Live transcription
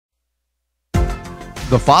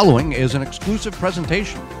The following is an exclusive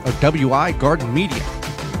presentation of WI Garden Media,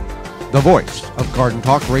 the voice of Garden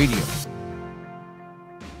Talk Radio.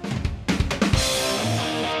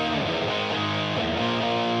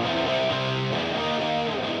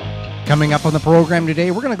 Coming up on the program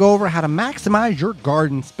today, we're going to go over how to maximize your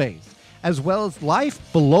garden space, as well as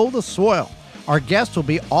life below the soil. Our guest will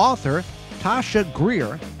be author Tasha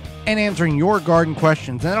Greer, and answering your garden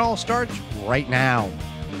questions. And it all starts right now.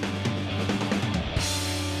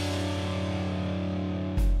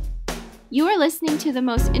 You are listening to the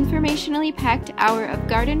most informationally packed hour of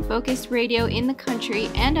garden-focused radio in the country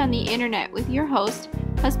and on the internet with your host,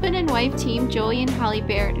 husband and wife team Joey and Holly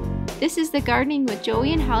Baird. This is the Gardening with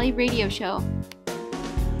Joey and Holly radio show.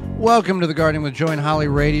 Welcome to the Gardening with Joey and Holly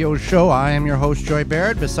radio show. I am your host, Joey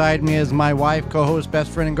Baird. Beside me is my wife, co-host,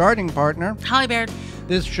 best friend, and gardening partner, Holly Baird.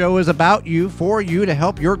 This show is about you, for you, to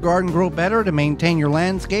help your garden grow better, to maintain your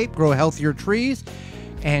landscape, grow healthier trees,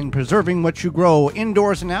 and preserving what you grow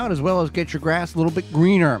indoors and out, as well as get your grass a little bit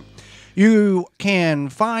greener. You can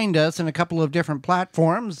find us in a couple of different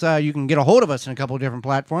platforms. You can get a hold of us in a couple of different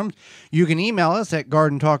platforms. You can email us at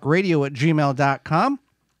gardentalkradio@gmail.com.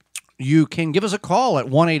 You can give us a call at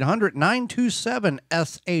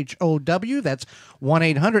 1-800-927-SHOW. That's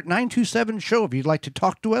 1-800-927-SHOW. If you'd like to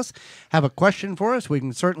talk to us, have a question for us, we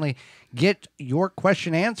can certainly get your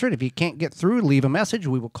question answered. If you can't get through, leave a message.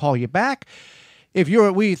 We will call you back.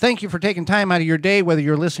 We thank you for taking time out of your day, whether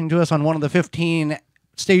you're listening to us on one of the 15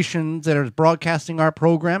 stations that are broadcasting our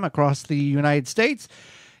program across the United States,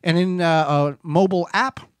 and in a mobile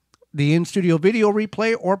app, the in-studio video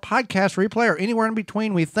replay or podcast replay, or anywhere in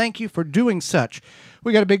between. We thank you for doing such.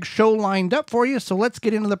 We got a big show lined up for you, so let's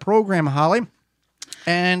get into the program, Holly.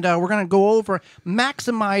 And we're going to go over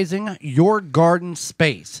maximizing your garden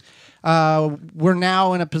space. We're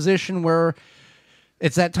now in a position where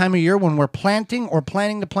it's that time of year when we're planting or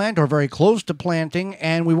planning to plant or very close to planting,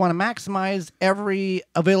 and we want to maximize every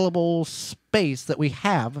available space that we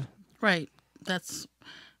have. Right. That's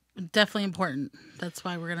definitely important. That's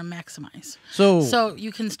why we're going to maximize. So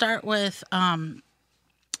you can start with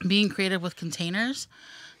being creative with containers.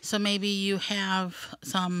 So maybe you have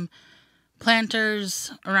some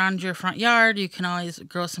planters around your front yard. You can always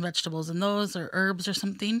grow some vegetables in those, or herbs or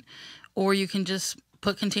something. Or you can just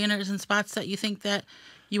put containers in spots that you think that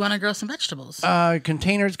you want to grow some vegetables.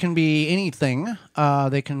 Containers can be anything.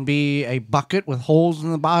 They can be a bucket with holes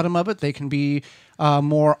in the bottom of it. They can be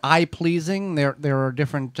more eye-pleasing. There are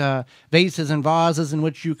different vases and vases in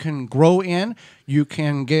which you can grow in. You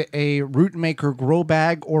can get a root maker grow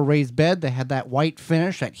bag or raised bed. They have that white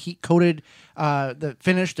finish, that heat-coated the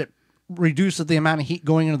finish that reduces the amount of heat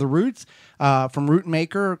going into the roots. From Root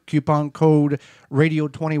Maker, coupon code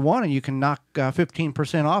radio21, and you can knock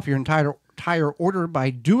 15% off your entire order by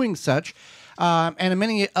doing such. And in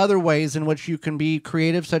many other ways in which you can be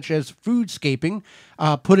creative, such as foodscaping,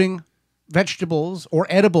 putting vegetables or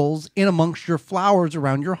edibles in amongst your flowers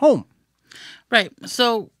around your home. Right.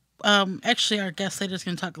 So actually our guest later is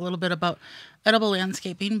going to talk a little bit about edible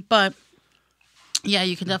landscaping, but yeah,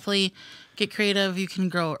 you can definitely get creative. You can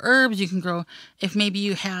grow herbs. You can grow, if maybe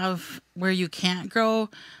you have where you can't grow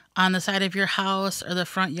on the side of your house or the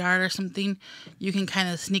front yard or something, you can kind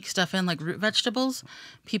of sneak stuff in like root vegetables.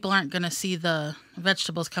 People aren't going to see the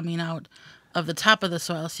vegetables coming out of the top of the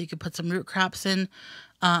soil, so you could put some root crops in,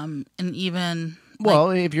 and even...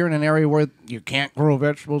 if you're in an area where you can't grow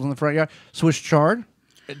vegetables in the front yard, Swiss chard,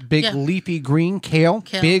 big leafy green, kale,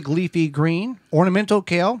 big leafy green, ornamental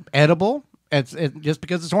kale, edible. Just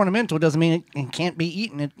because it's ornamental doesn't mean it can't be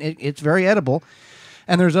eaten. It's very edible.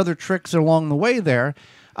 And there's other tricks along the way there.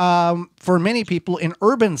 For many people in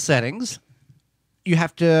urban settings, you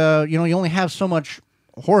have to, you only have so much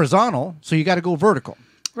horizontal, so you got to go vertical.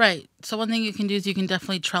 Right. So one thing you can do is you can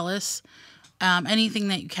definitely trellis anything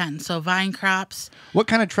that you can. So vine crops. What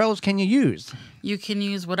kind of trellis can you use? You can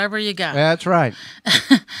use whatever you got. That's right.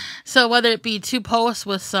 So whether it be 2 posts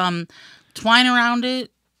with some twine around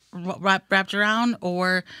it, wrapped around,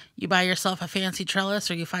 or you buy yourself a fancy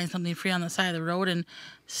trellis, or you find something free on the side of the road and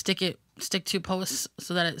stick 2 posts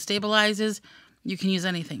so that it stabilizes. You can use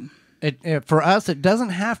anything. For us, it doesn't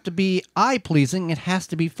have to be eye-pleasing. It has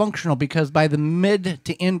to be functional, because by the mid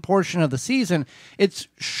to end portion of the season, it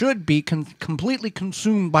should be completely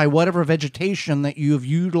consumed by whatever vegetation that you're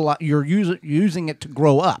using it to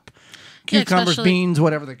grow up. Cucumbers, beans,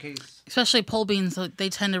 whatever the case. Especially pole beans, they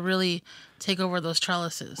tend to really take over those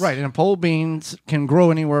trellises. Right, and pole beans can grow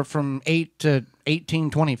anywhere from 8 to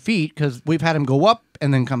 18, 20 feet, because we've had them go up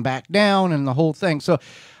and then come back down and the whole thing. So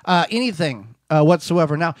anything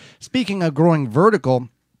whatsoever. Now, speaking of growing vertical,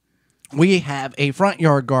 we have a front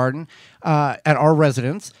yard garden at our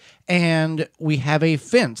residence, and we have a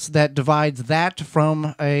fence that divides that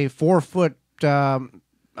from a 4-foot.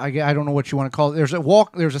 I don't know what you want to call it.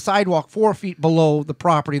 There's a sidewalk 4 feet below the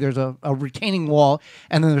property. There's a retaining wall,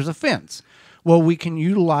 and then there's a fence. Well, we can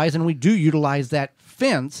utilize, and we do utilize that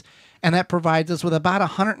fence, and that provides us with about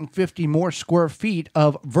 150 more square feet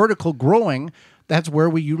of vertical growing. That's where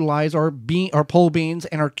we utilize our pole beans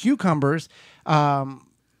and our cucumbers on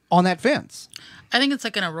that fence. I think it's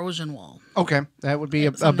like an erosion wall. Okay, that would be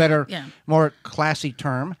a better, more classy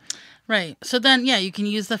term. Right. So then, you can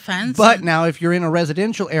use the fence. But now if you're in a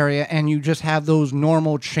residential area and you just have those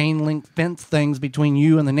normal chain link fence things between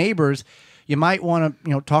you and the neighbors, you might want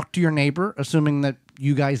to, talk to your neighbor, assuming that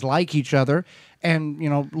you guys like each other, and,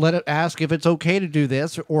 let it ask if it's okay to do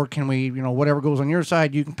this, or can we, whatever goes on your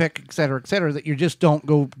side, you can pick, et cetera, that you just don't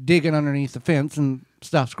go digging underneath the fence and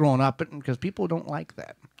stuff's growing up, because people don't like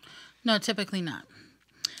that. No, typically not.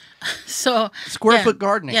 So square foot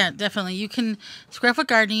gardening. Yeah, definitely. Square foot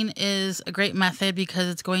gardening is a great method because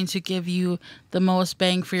it's going to give you the most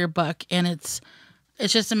bang for your buck, and it's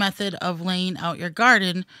just a method of laying out your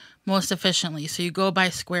garden most efficiently. So you go by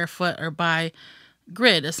square foot or by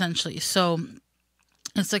grid, essentially. So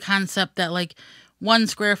it's the concept that like 1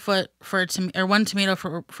 square foot for or 1 tomato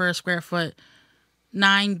for a square foot,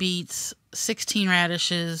 9 beets, 16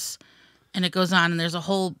 radishes, and it goes on, and there's a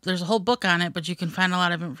whole book on it, but you can find a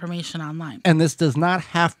lot of information online. And this does not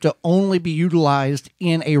have to only be utilized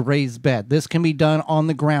in a raised bed. This can be done on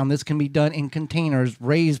the ground. This can be done in containers,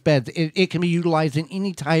 raised beds. It can be utilized in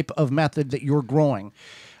any type of method that you're growing.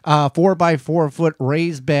 4 by 4 foot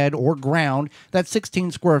raised bed or ground, that's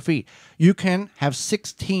 16 square feet. You can have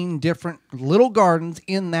 16 different little gardens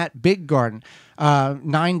in that big garden.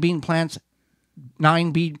 9 bean plants,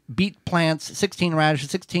 9 beet plants, 16 radishes,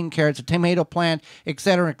 16 carrots, a tomato plant, et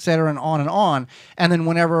cetera, and on and on. And then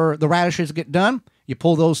whenever the radishes get done, you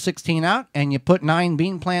pull those 16 out and you put 9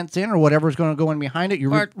 bean plants in, or whatever's going to go in behind it. You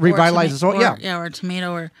revitalize the soil. Or a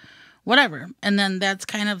tomato or whatever. And then that's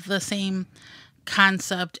kind of the same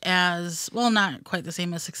concept as, well, not quite the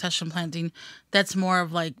same as succession planting. That's more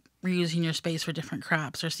of like reusing your space for different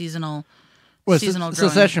crops or seasonal growing.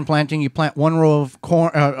 Succession planting, you plant 1 row of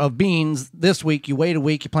corn of beans this week, you wait a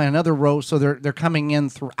week, you plant another row, so they're coming in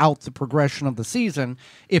throughout the progression of the season.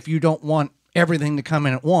 If you don't want everything to come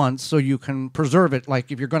in at once, so you can preserve it.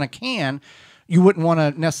 Like if you're going to can, you wouldn't want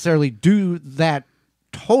to necessarily do that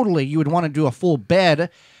totally. You would want to do a full bed, and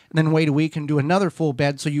then wait a week and do another full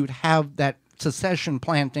bed, so you would have that succession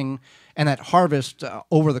planting and that harvest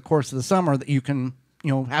over the course of the summer that you can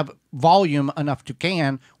have volume enough to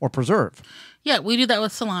can or preserve. Yeah, we do that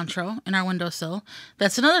with cilantro in our windowsill.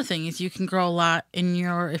 That's another thing, is you can grow a lot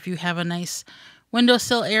if you have a nice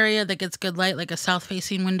windowsill area that gets good light, like a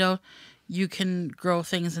south-facing window, you can grow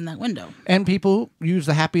things in that window. And people use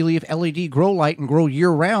the Happy Leaf LED grow light and grow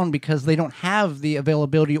year-round because they don't have the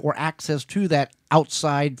availability or access to that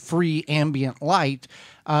outside free ambient light,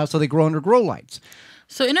 so they grow under grow lights.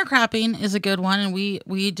 So intercropping is a good one, and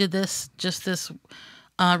we did this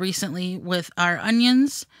recently with our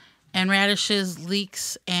onions and radishes,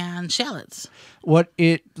 leeks, and shallots.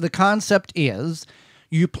 The concept is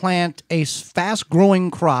you plant a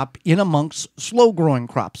fast-growing crop in amongst slow-growing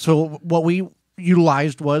crops. So what we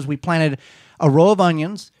utilized was we planted a row of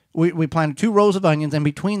onions. We planted 2 rows of onions, and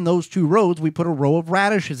between those 2 rows, we put a row of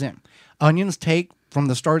radishes in. Onions take, from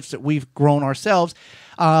the starts that we've grown ourselves,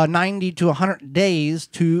 90 to 100 days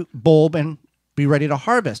to bulb and be ready to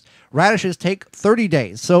harvest. Radishes take 30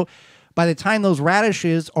 days. So by the time those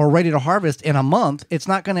radishes are ready to harvest in a month, it's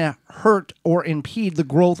not going to hurt or impede the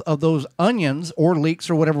growth of those onions or leeks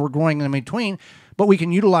or whatever we're growing in between, but we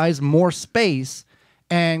can utilize more space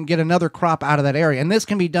and get another crop out of that area. And this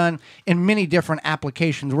can be done in many different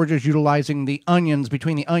applications. We're just utilizing the onions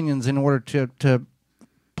between the onions in order to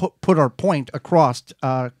put our point across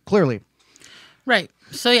clearly. Right.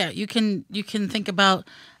 So yeah, you can think about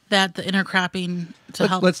that, the intercropping to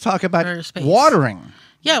help. Let's talk about watering.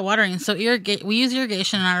 Yeah, watering. So we use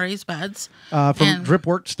irrigation in our raised beds. From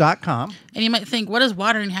dripworks.com. And you might think, what does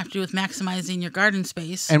watering have to do with maximizing your garden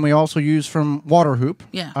space? And we also use from Water Hoop.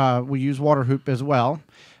 Yeah. We use Water Hoop as well.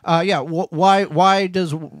 What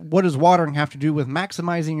does watering have to do with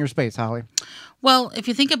maximizing your space, Holly? Well, if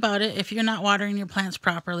you think about it, if you're not watering your plants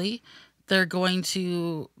properly, they're going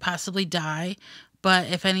to possibly die. But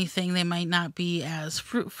if anything, they might not be as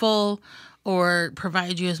fruitful or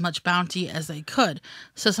provide you as much bounty as they could.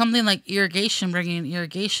 So something like irrigation, bringing in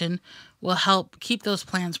irrigation, will help keep those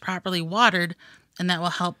plants properly watered, and that will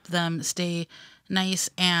help them stay nice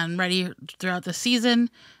and ready throughout the season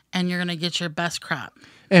and you're going to get your best crop.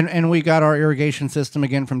 And we got our irrigation system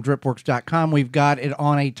again from dripworks.com. We've got it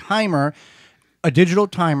on a timer, a digital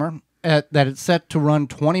timer that it's set to run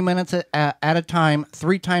 20 minutes at a time,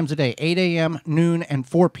 3 times a day, 8 a.m., noon, and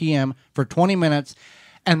 4 p.m. for 20 minutes.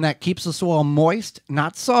 And that keeps the soil moist,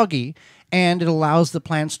 not soggy, and it allows the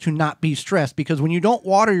plants to not be stressed. Because when you don't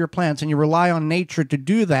water your plants and you rely on nature to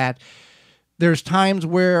do that, there's times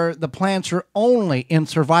where the plants are only in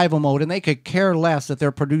survival mode and they could care less that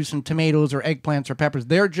they're producing tomatoes or eggplants or peppers.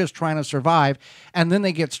 They're just trying to survive, and then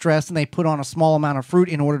they get stressed and they put on a small amount of fruit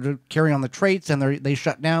in order to carry on the traits, and they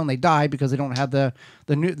shut down, they die because they don't have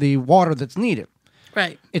the water that's needed.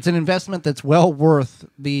 Right. It's an investment that's well worth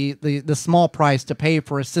the small price to pay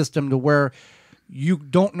for a system to where you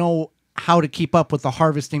don't know how to keep up with the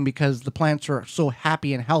harvesting because the plants are so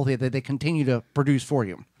happy and healthy that they continue to produce for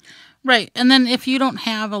you. Right. And then if you don't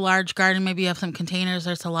have a large garden, maybe you have some containers,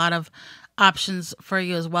 there's a lot of options for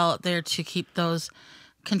you as well out there to keep those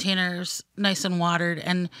containers nice and watered.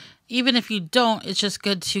 And even if you don't, it's just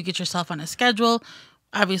good to get yourself on a schedule.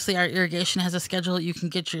 Obviously, our irrigation has a schedule. You can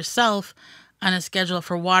get yourself on a schedule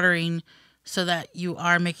for watering so that you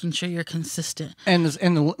are making sure you're consistent. And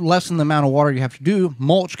lessen the amount of water you have to do,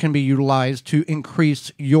 mulch can be utilized to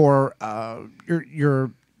increase your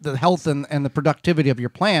the health and the productivity of your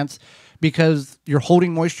plants, because you're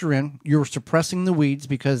holding moisture in, you're suppressing the weeds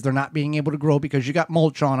because they're not being able to grow because you got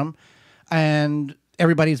mulch on them, and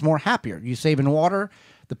everybody's more happier. You save in water,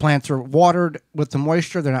 the plants are watered with the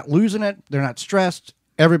moisture, they're not losing it, they're not stressed,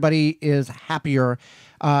 everybody is happier,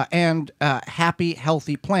 and happy,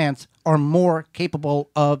 healthy plants are more capable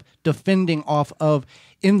of defending off of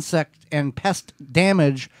insect and pest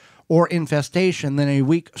damage or infestation than a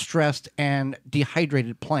weak, stressed, and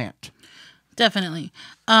dehydrated plant. Definitely.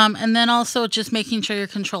 And then also just making sure you're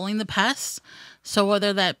controlling the pests. So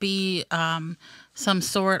whether that be some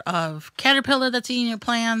sort of caterpillar that's eating your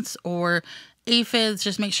plants or aphids,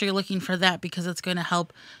 just make sure you're looking for that, because it's going to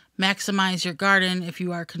help maximize your garden if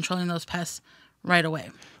you are controlling those pests right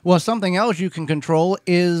away. Well, something else you can control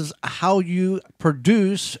is how you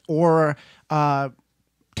produce or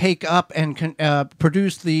take up and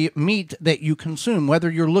produce the meat that you consume, whether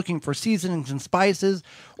you're looking for seasonings and spices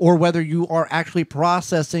or whether you are actually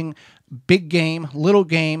processing big game, little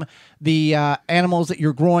game, the animals that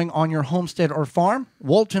you're growing on your homestead or farm.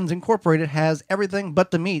 Walton's Incorporated has everything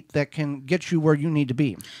but the meat that can get you where you need to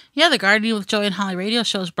be. Yeah, the Gardening with Joey and Holly radio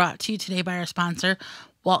show is brought to you today by our sponsor,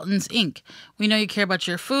 Walton's Inc. We know you care about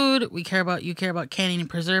your food. You care about canning and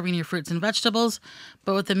preserving your fruits and vegetables.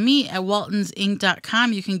 But with the meat at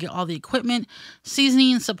waltonsinc.com, you can get all the equipment,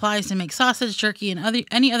 seasoning, supplies to make sausage, jerky, and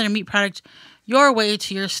any other meat product your way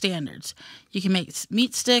to your standards. You can make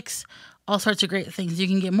meat sticks, all sorts of great things. You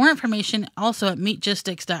can get more information also at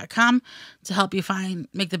meatgistics.com to help you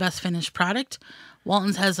make the best finished product.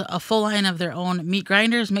 Walton's has a full line of their own meat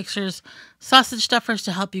grinders, mixers, sausage stuffers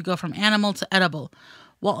to help you go from animal to edible.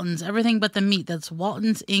 Walton's, everything but the meat. That's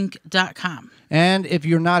waltonsinc.com. And if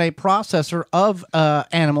you're not a processor of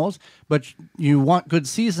animals, but you want good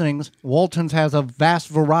seasonings, Walton's has a vast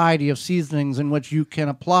variety of seasonings in which you can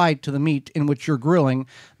apply to the meat in which you're grilling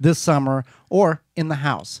this summer or in the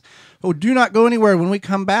house. Oh, do not go anywhere. When we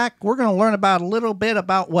come back, we're going to learn a little bit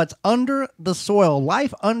about what's under the soil,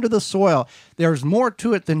 life under the soil. There's more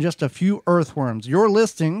to it than just a few earthworms. You're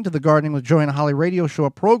listening to the Gardening with Joey and Holly radio show,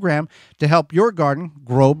 a program to help your garden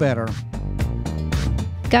grow better.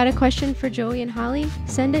 Got a question for Joey and Holly?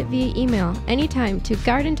 Send it via email anytime to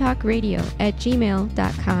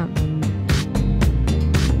gardentalkradio@gmail.com.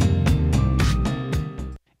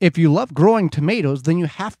 If you love growing tomatoes, then you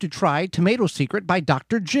have to try Tomato Secret by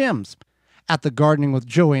Dr. Jim's. At the Gardening with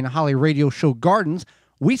Joey and Holly radio show Gardens,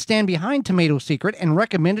 we stand behind Tomato Secret and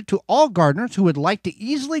recommend it to all gardeners who would like to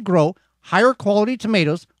easily grow higher quality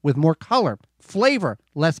tomatoes with more color, flavor,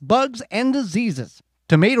 less bugs and diseases.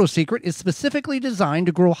 Tomato Secret is specifically designed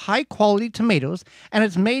to grow high-quality tomatoes, and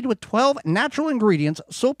it's made with 12 natural ingredients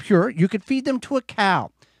so pure you could feed them to a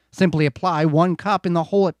cow. Simply apply 1 cup in the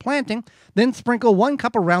hole at planting, then sprinkle 1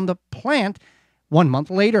 cup around the plant 1 month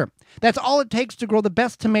later. That's all it takes to grow the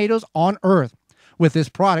best tomatoes on earth. With this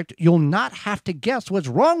product, you'll not have to guess what's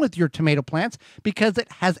wrong with your tomato plants because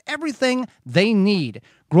it has everything they need.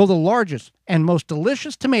 grow the largest and most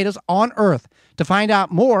delicious tomatoes on earth. To find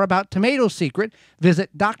out more about Tomato Secret,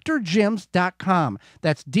 visit drjims.com.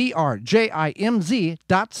 That's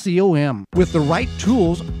drjimz.com. With the right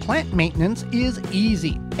tools, plant maintenance is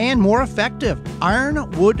easy and more effective.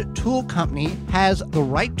 Ironwood Tool Company has the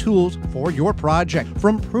right tools for your project.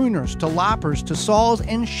 From pruners to loppers to saws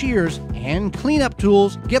and shears and cleanup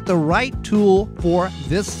tools, get the right tool for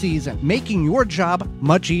this season, making your job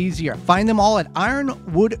much easier. Find them all at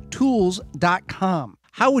ironwoodtools.com.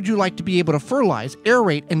 How would you like to be able to fertilize,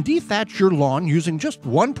 aerate, and dethatch your lawn using just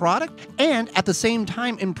one product and at the same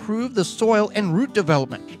time improve the soil and root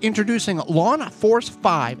development? Introducing Lawn Force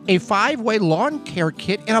 5, a 5-way lawn care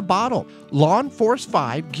kit in a bottle. Lawn Force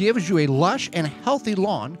 5 gives you a lush and healthy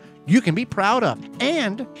lawn you can be proud of,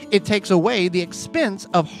 and it takes away the expense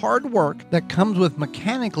of hard work that comes with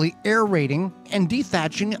mechanically aerating and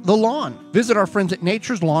dethatching the lawn. Visit our friends at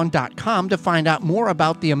natureslawn.com to find out more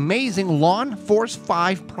about the amazing Lawn Force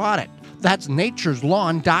 5 product. That's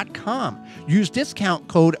natureslawn.com. Use discount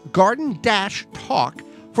code GARDEN-TALK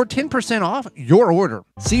for 10% off your order.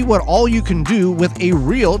 See what all you can do with a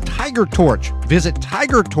real Tiger Torch. Visit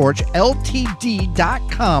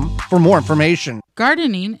tigertorchltd.com for more information.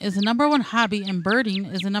 Gardening is the number 1 hobby and birding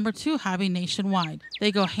is the number 2 hobby nationwide.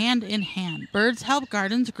 They go hand in hand. Birds help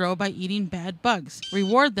gardens grow by eating bad bugs.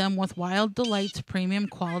 Reward them with Wild Delights premium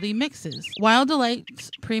quality mixes. Wild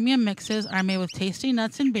Delights premium mixes are made with tasty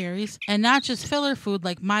nuts and berries and not just filler food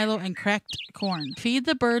like Milo and cracked corn. Feed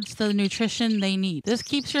the birds the nutrition they need. This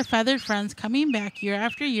keeps your feathered friends coming back year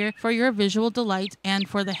after year for your visual delight and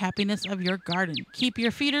for the happiness of your garden. Keep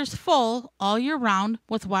your feeders full all year round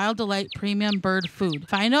with Wild Delight premium bird food.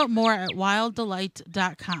 Find out more at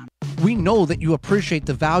wilddelight.com. We know that you appreciate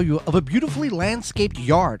the value of a beautifully landscaped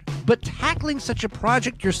yard, but tackling such a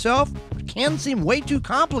project yourself can seem way too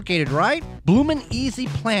complicated, right? Bloomin' Easy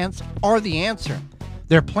Plants are the answer.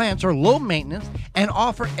 Their plants are low maintenance and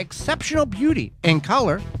offer exceptional beauty and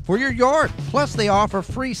color for your yard. Plus, they offer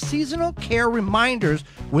free seasonal care reminders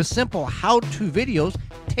with simple how-to videos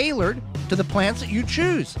tailored to the plants that you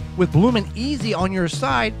choose. With Bloomin' Easy on your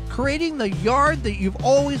side, creating the yard that you've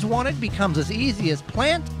always wanted becomes as easy as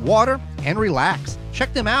plant, water, and relax.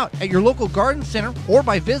 Check them out at your local garden center or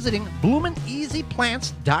by visiting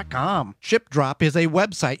bloomineasyplants.com. Chip Drop is a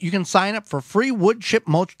website you can sign up for free wood chip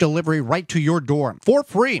mulch delivery right to your door. For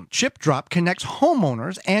free, Chip Drop connects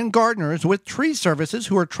homeowners and gardeners with tree services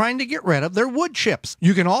who are trying to get rid of their wood chips.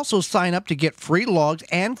 You can also sign up to get free logs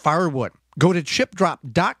and firewood. Go to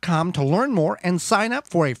chipdrop.com to learn more and sign up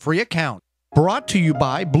for a free account. Brought to you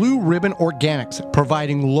by Blue Ribbon Organics,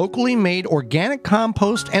 providing locally made organic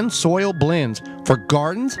compost and soil blends for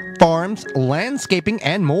gardens, farms, landscaping,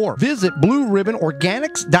 and more. Visit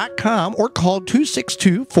blueribbonorganics.com or call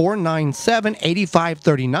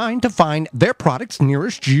 262-497-8539 to find their products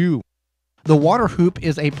nearest you. The Water Hoop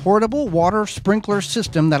is a portable water sprinkler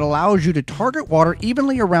system that allows you to target water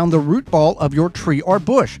evenly around the root ball of your tree or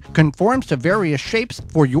bush. Conforms to various shapes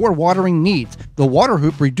for your watering needs. The Water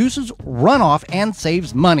Hoop reduces runoff and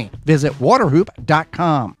saves money. Visit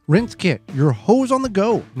waterhoop.com. Rinse Kit, your hose on the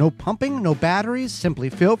go. No pumping, no batteries. Simply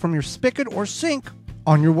fill from your spigot or sink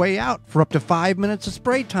on your way out for up to 5 minutes of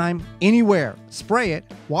spray time anywhere. Spray it,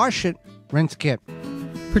 wash it, Rinse Kit.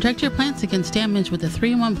 Protect your plants against damage with a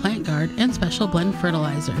 3-in-1 plant guard and special blend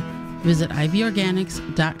fertilizer. Visit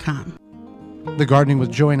ivorganics.com. The Gardening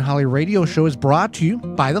with Joy and Holly radio show is brought to you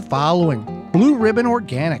by the following: Blue Ribbon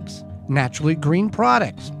Organics, Naturally Green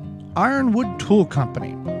Products, Ironwood Tool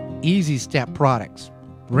Company, Easy Step Products,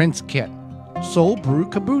 Rinse Kit, Soul Brew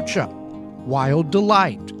Kombucha, Wild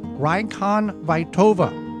Delight, Ricon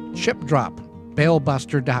Vitova, Chip Drop,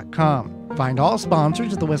 BaleBuster.com. Find all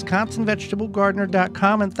sponsors at the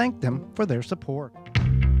WisconsinVegetableGardener.com and thank them for their support.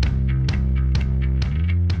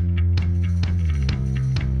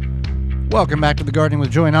 Welcome back to the Gardening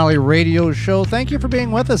with Joy and Holly radio show. Thank you for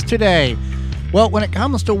being with us today. Well, when it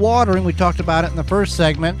comes to watering, we talked about it in the first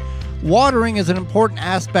segment. Watering is an important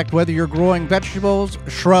aspect whether you're growing vegetables,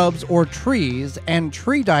 shrubs, or trees, and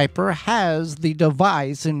Tree Diaper has the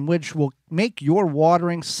device in which will make your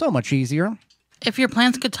watering so much easier. If your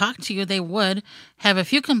plants could talk to you, they would have a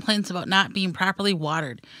few complaints about not being properly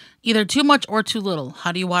watered, either too much or too little.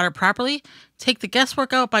 How do you water properly? Take the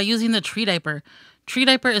guesswork out by using the Tree Diaper. Tree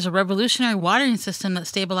Diaper is a revolutionary watering system that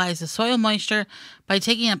stabilizes soil moisture by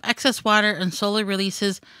taking up excess water and slowly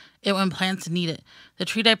releases it when plants need it. The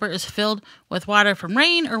Tree Diaper is filled with water from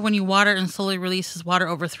rain or when you water and slowly releases water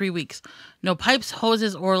over 3 weeks. No pipes,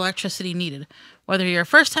 hoses, or electricity needed. Whether you're a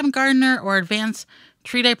first-time gardener or advanced,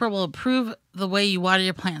 Tree Diaper will improve the way you water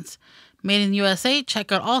your plants. Made in the USA.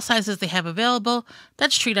 Check out all sizes they have available.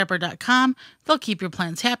 That's treediaper.com. They'll keep your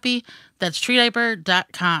plants happy. That's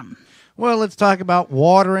treediaper.com. Well, let's talk about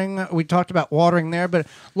watering. We talked about watering there, but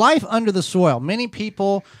life under the soil. Many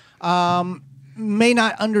people may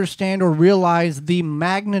not understand or realize the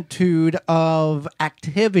magnitude of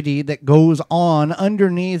activity that goes on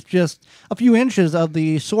underneath just a few inches of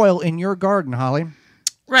the soil in your garden, Holly.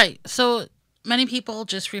 Right. So many people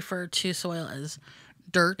just refer to soil as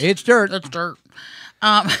dirt. It's dirt. It's dirt.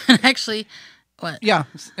 Actually, what? Yeah,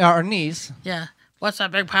 our niece. Yeah. What's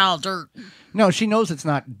that big pile of dirt? No, she knows it's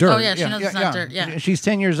not dirt. Oh, yeah, she knows it's not dirt, yeah. She's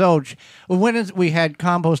 10 years old. We had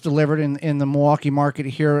compost delivered in the Milwaukee market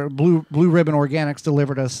here. Blue Ribbon Organics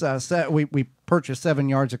delivered us. We purchased 7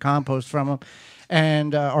 yards of compost from them.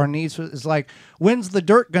 And our niece is like, when's the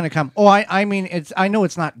dirt going to come? Oh, I mean, I know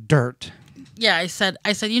it's not dirt. Yeah, I said,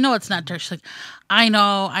 you know it's not dirt. She's like, I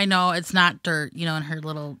know, it's not dirt, you know, in her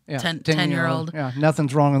little 10-year-old. Yeah,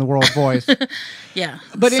 nothing's wrong in the world voice. Yeah.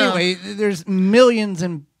 But anyway, there's millions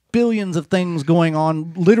and billions of things going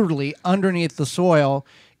on literally underneath the soil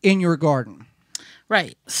in your garden.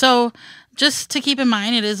 Right. So just to keep in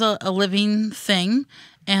mind, it is a living thing.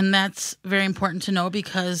 And that's very important to know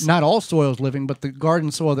because... Not all soil is living, but the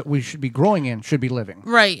garden soil that we should be growing in should be living.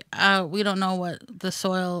 Right. We don't know what the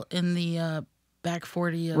soil in the back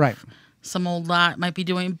 40 of some old lot might be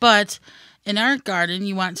doing. But in our garden,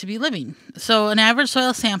 you want it to be living. So an average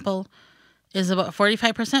soil sample is about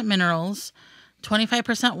 45% minerals,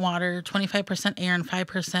 25% water, 25% air, and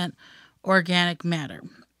 5% organic matter.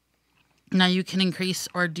 Now, you can increase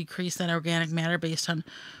or decrease that organic matter based on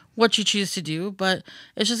what you choose to do, but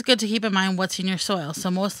it's just good to keep in mind what's in your soil.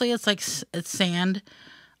 So mostly it's sand,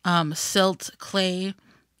 silt, clay,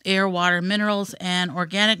 air, water, minerals, and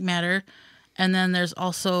organic matter. And then there's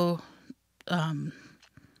also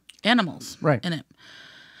animals in it.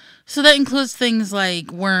 So that includes things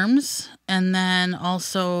like worms, and then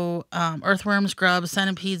also earthworms, grubs,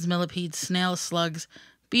 centipedes, millipedes, snails, slugs,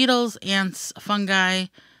 beetles, ants, fungi,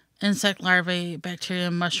 insect larvae,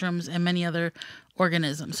 bacteria, mushrooms, and many other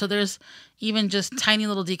organisms. So there's even just tiny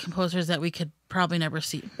little decomposers that we could probably never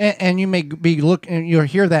see. And you may be looking, you'll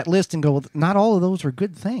hear that list and go, well, not all of those are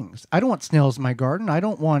good things. I don't want snails in my garden. I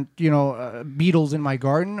don't want, beetles in my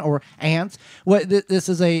garden or ants. This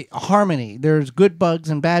is a harmony. There's good bugs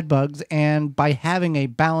and bad bugs. And by having a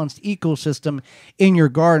balanced ecosystem in your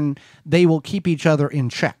garden, they will keep each other in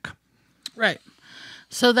check. Right.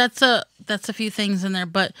 So that's a few things in there,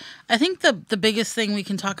 but I think the biggest thing we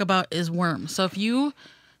can talk about is worms. So if you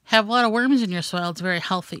have a lot of worms in your soil, it's very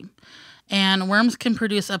healthy. And worms can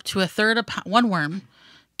produce up to one worm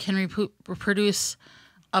can produce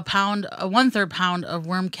a 1/3 pound of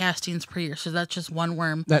worm castings per year. So that's just one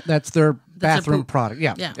worm. That's their bathroom product.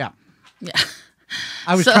 Yeah.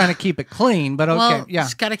 I was trying to keep it clean, but okay. Well,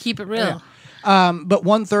 just got to keep it real. Yeah. But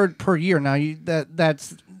 1/3 per year. Now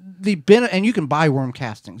that's and you can buy worm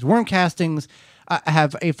castings. Worm castings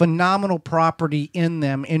have a phenomenal property in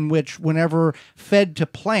them in which whenever fed to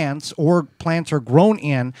plants or plants are grown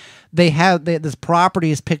in, this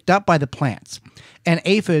property is picked up by the plants. And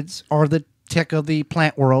aphids are the tick of the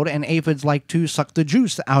plant world, and aphids like to suck the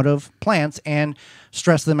juice out of plants and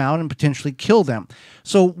stress them out and potentially kill them.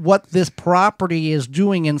 So what this property is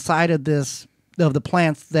doing inside of the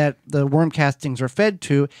plants that the worm castings are fed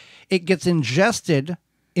to, it gets ingested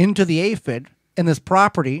into the aphid, and this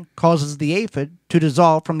property causes the aphid to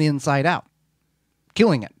dissolve from the inside out,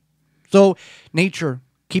 killing it. So nature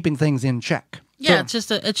keeping things in check. Yeah, it's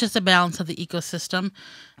just a balance of the ecosystem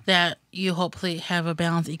that you hopefully have a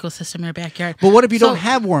balanced ecosystem in your backyard. But what if you don't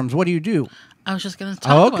have worms? What do you do? I was just going to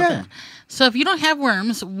talk about that. So if you don't have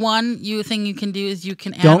worms, one thing you can do is you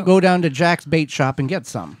can add... Don't go down to Jack's bait shop and get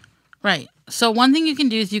some. Right. So one thing you can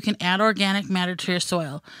do is you can add organic matter to your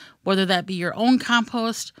soil, whether that be your own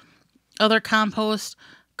compost, other compost,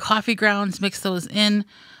 coffee grounds, mix those in,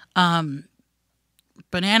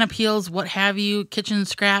 banana peels, what have you, kitchen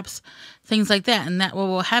scraps, things like that. And that what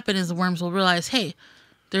will happen is the worms will realize, hey,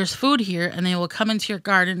 there's food here, and they will come into your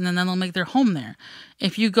garden, and then they'll make their home there.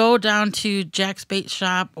 If you go down to Jack's Bait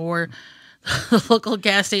Shop or the local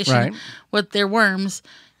gas station with their worms,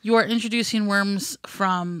 you are introducing worms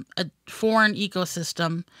from a foreign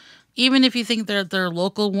ecosystem. Even if you think they're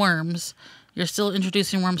local worms, you're still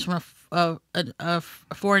introducing worms from a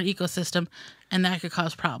foreign ecosystem, and that could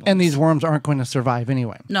cause problems. And these worms aren't going to survive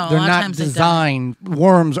anyway. No, they're a lot of not times designed.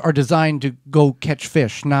 Worms are designed to go catch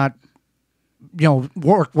fish, not work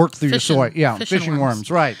through your Fishing- soil. Yeah, fishing fishing worms.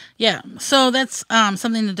 worms, right. Yeah, so that's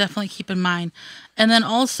something to definitely keep in mind. And then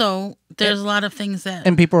also, there's a lot of things that...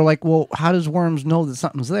 And people are like, well, how does worms know that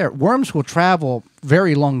something's there? Worms will travel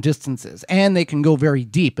very long distances, and they can go very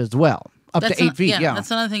deep as well, up to 8 feet. Yeah,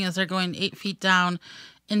 that's another thing is they're going 8 feet down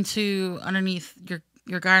into underneath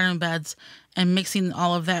your garden beds and mixing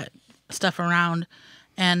all of that stuff around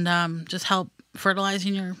and just help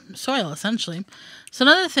fertilizing your soil, essentially. So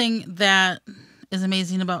another thing that is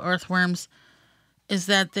amazing about earthworms is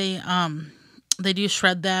that they do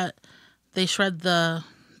shred that. They shred the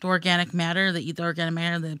organic matter. They eat the organic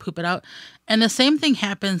matter. They poop it out. And the same thing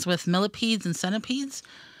happens with millipedes and centipedes.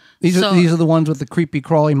 These are the ones with the creepy,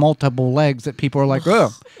 crawly, multiple legs that people are like,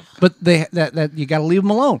 oh, but that you got to leave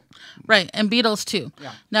them alone. Right, and beetles too.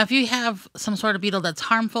 Yeah. Now, if you have some sort of beetle that's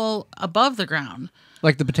harmful above the ground,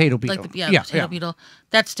 like the potato beetle, the potato beetle,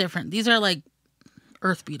 that's different. These are like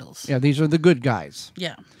earth beetles. Yeah, these are the good guys.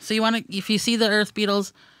 Yeah. So you want to, if you see the earth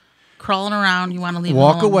beetles crawling around, you want to leave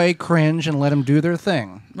Walk them alone. away, cringe, and let them do their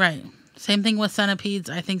thing. Right. Same thing with centipedes.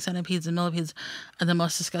 I think centipedes and millipedes are the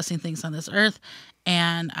most disgusting things on this earth,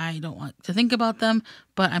 and I don't want to think about them,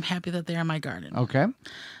 but I'm happy that they're in my garden. Okay.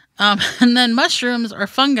 And then mushrooms or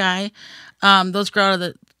fungi, mushrooms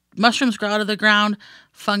grow out of the ground.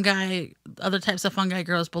 Fungi, other types of fungi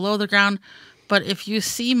grows below the ground. But if you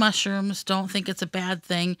see mushrooms, don't think it's a bad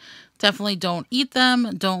thing. Definitely don't eat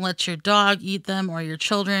them. Don't let your dog eat them, or your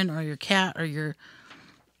children, or your cat, or your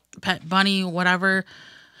pet bunny, whatever,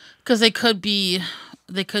 because they could be.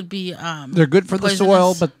 They're good for the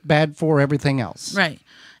soil, but bad for everything else. Right.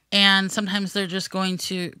 And sometimes they're just going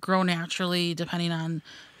to grow naturally, depending on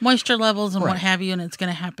moisture levels and what have you, and it's going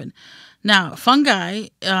to happen. Now, fungi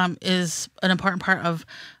is an important part of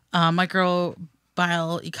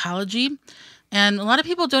microbial ecology. And a lot of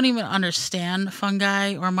people don't even understand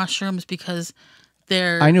fungi or mushrooms because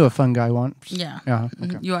they're... I knew a fungi once. Yeah.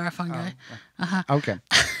 Okay. You are a fungi. Okay.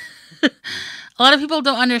 A lot of people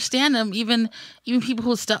don't understand them. Even people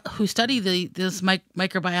who study this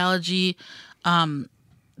microbiology,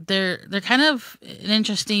 they're kind of an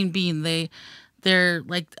interesting being. They're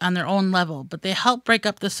like on their own level, but they help break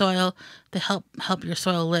up the soil. They help your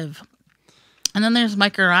soil live. And then there's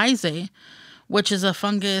mycorrhizae, which is a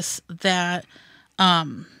fungus that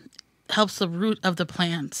helps the root of the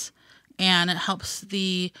plants, and it helps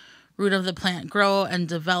the root of the plant grow and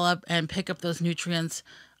develop and pick up those nutrients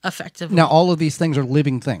effectively. Now, all of these things are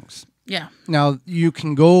living things. Yeah. Now, you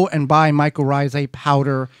can go and buy mycorrhizae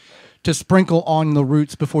powder to sprinkle on the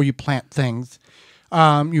roots before you plant things.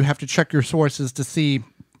 You have to check your sources to see,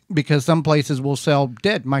 because some places will sell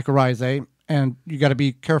dead mycorrhizae, and you got to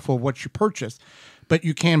be careful of what you purchase. But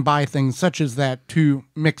you can buy things such as that to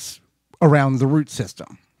mix around the root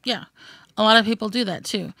system. Yeah. A lot of people do that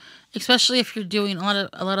too, especially if you're doing a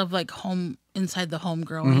lot of like inside the home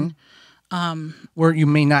growing. Where you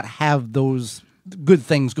may not have those good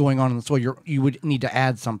things going on in the soil, you would need to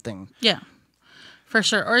add something. Yeah, for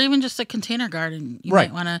sure. Or even just a container garden. You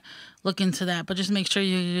might want to look into that, but just make sure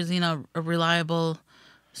you're using a reliable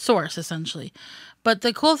source, essentially. But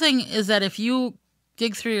the cool thing is that if you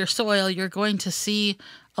dig through your soil, you're going to see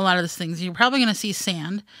a lot of these things. You're probably going to see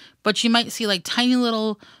sand, but you might see like tiny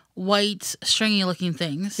little white, stringy looking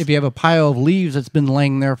things. If you have a pile of leaves that's been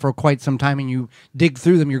laying there for quite some time and you dig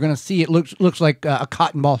through them, you're going to see it looks like a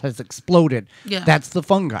cotton ball has exploded. Yeah. That's the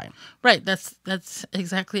fungi. Right. That's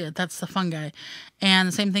exactly it. That's the fungi. And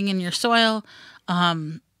the same thing in your soil.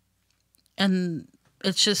 And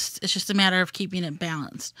it's just a matter of keeping it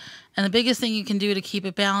balanced. And the biggest thing you can do to keep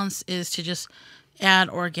it balanced is to just add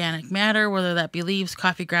organic matter, whether that be leaves,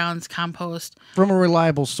 coffee grounds, compost. From a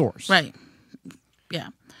reliable source. Right. Yeah.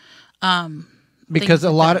 Because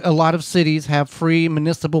a lot of cities have free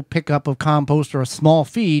municipal pickup of compost or a small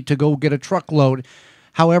fee to go get a truckload.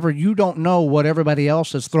 However, you don't know what everybody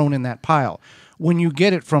else has thrown in that pile. When you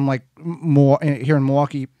get it from like here in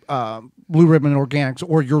Milwaukee, Blue Ribbon Organics,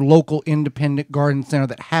 or your local independent garden center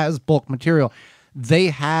that has bulk material, they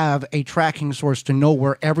have a tracking source to know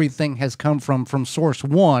where everything has come from source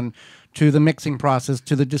one to the mixing process,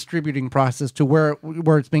 to the distributing process, to where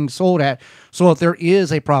it's being sold at. So if there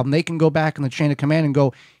is a problem, they can go back in the chain of command and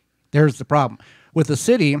go, there's the problem. With the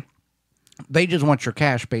city, they just want your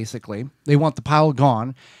cash, basically. They want the pile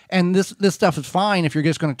gone. And this stuff is fine if you're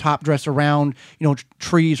just going to top dress around,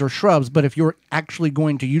 trees or shrubs. But if you're actually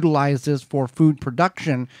going to utilize this for food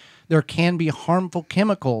production, there can be harmful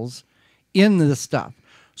chemicals in this stuff.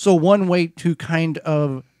 So one way to kind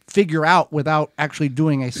of figure out, without actually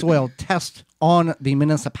doing a soil test on the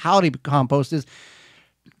municipality compost, is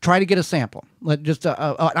try to get a sample. Let just an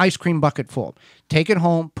ice cream bucket full. Take it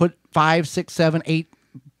home. Put 5, 6, 7, 8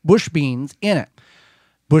 bush beans in it.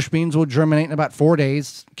 Bush beans will germinate in about 4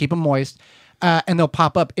 days. Keep them moist. And they'll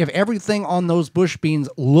pop up. If everything on those bush beans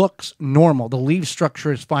looks normal, the leaf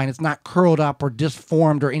structure is fine, it's not curled up or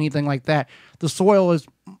disformed or anything like that, the soil is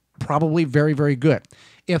probably very, very good.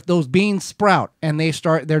 If those beans sprout and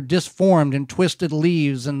they're disformed and twisted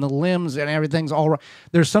leaves and the limbs and everything's all right,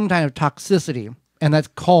 there's some kind of toxicity, and that's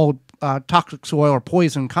called toxic soil or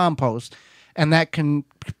poison compost, and that can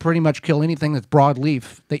pretty much kill anything that's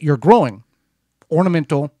broadleaf that you're growing,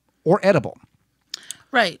 ornamental or edible.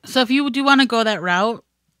 Right. So if you do want to go that route,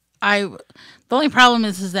 the only problem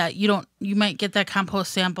is that you might get that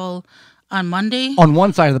compost sample on Monday. On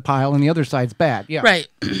one side of the pile and the other side's bad. Yeah. Right.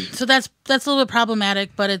 So that's a little bit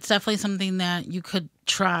problematic, but it's definitely something that you could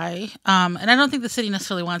try. And I don't think the city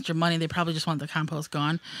necessarily wants your money. They probably just want the compost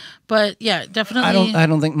gone. But yeah, definitely. I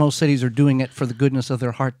don't think most cities are doing it for the goodness of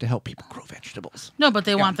their heart to help people grow vegetables. No, but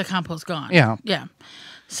they want the compost gone. Yeah. Yeah.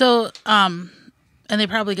 So, and they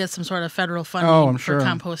probably get some sort of federal funding for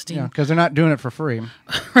composting. Yeah, because they're not doing it for free.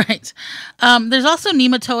 Right. There's also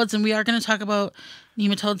nematodes, and we are going to talk about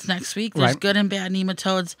nematodes next week. There's good and bad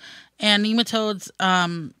nematodes. And nematodes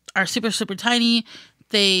are super, super tiny.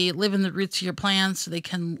 They live in the roots of your plants. So they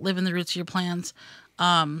can live in the roots of your plants.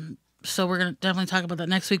 So we're going to definitely talk about that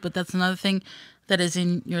next week. But that's another thing that is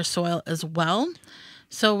in your soil as well.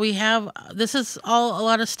 So this is all a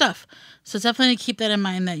lot of stuff. So definitely keep that in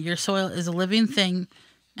mind, that your soil is a living thing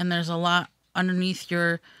and there's a lot underneath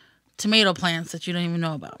your tomato plants that you don't even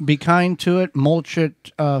know about. Be kind to it, mulch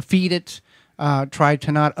it, feed it, try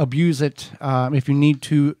to not abuse it. If you need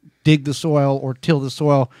to dig the soil or till the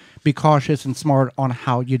soil, be cautious and smart on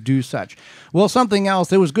how you do such. Well, something else,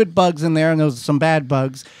 there was good bugs in there and there was some bad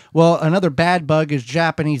bugs. Well, another bad bug is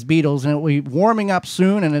Japanese beetles, and it'll be warming up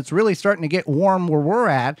soon, and it's really starting to get warm where we're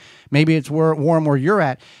at. Maybe it's warm where you're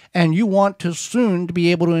at, and you want to soon to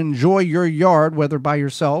be able to enjoy your yard, whether by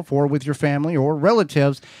yourself or with your family or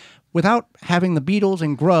relatives, without having the beetles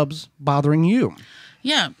and grubs bothering you.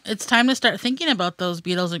 Yeah, it's time to start thinking about those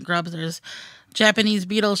beetles and grubs. There's Japanese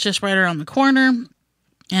beetles just right around the corner,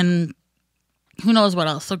 and who knows what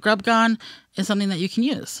else. So Grub Gone is something that you can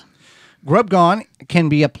use. Grub Gone can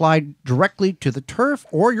be applied directly to the turf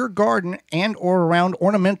or your garden and or around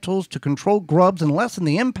ornamentals to control grubs and lessen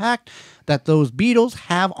the impact that those beetles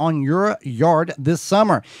have on your yard this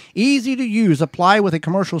summer. Easy to use. Apply with a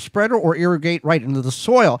commercial spreader or irrigate right into the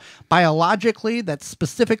soil. Biologically, that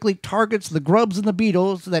specifically targets the grubs and the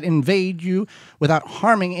beetles that invade you without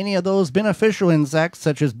harming any of those beneficial insects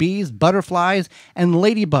such as bees, butterflies, and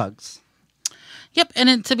ladybugs. Yep,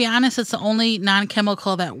 and to be honest, it's the only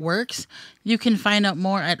non-chemical that works. You can find out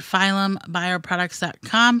more at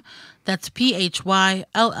phyllumbioproducts.com. That's PHYLLOM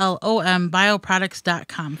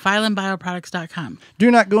bioproducts.com. phyllumbioproducts.com.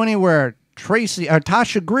 Do not go anywhere.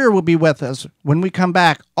 Tasha Greer will be with us when we come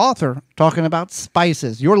back. Author talking about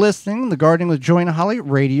spices. You're listening to the Gardening with Joey and Holly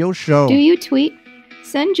radio show. Do you tweet?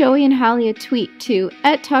 Send Joey and Holly a tweet to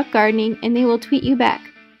 @TalkGardening and they will tweet you back.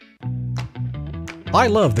 I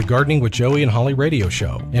love the Gardening with Joey and Holly radio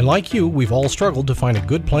show, and like you, we've all struggled to find a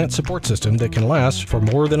good plant support system that can last for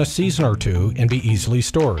more than a season or two and be easily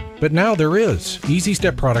stored. But now there is. Easy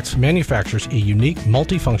Step Products manufactures a unique,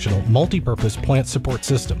 multifunctional, multi-purpose plant support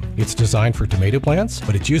system. It's designed for tomato plants,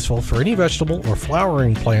 but it's useful for any vegetable or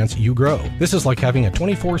flowering plants you grow. This is like having a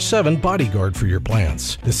 24/7 bodyguard for your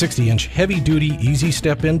plants. The 60-inch heavy-duty Easy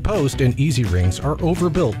Step In post and easy rings are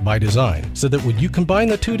overbuilt by design, so that when you combine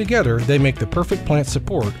the two together, they make the perfect plant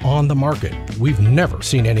support on the market. We've never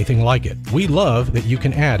seen anything like it. We love that you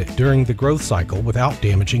can add it during the growth cycle without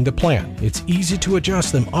damaging the plant. It's easy to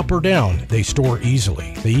adjust them up or down. They store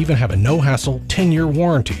easily. They even have a no-hassle 10-year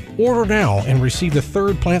warranty. Order now and receive the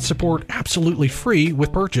third plant support absolutely free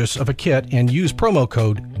with purchase of a kit and use promo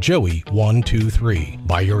code JOEY123.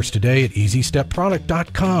 Buy yours today at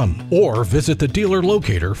EasyStepProduct.com or visit the dealer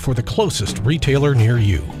locator for the closest retailer near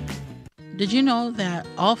you. Did you know that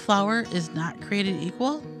all flour is not created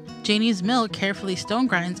equal? Janie's Mill carefully stone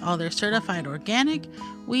grinds all their certified organic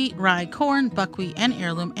wheat, rye, corn, buckwheat, and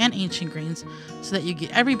heirloom and ancient grains so that you get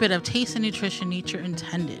every bit of taste and nutrition nature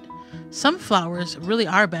intended. Some flours really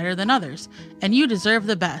are better than others, and you deserve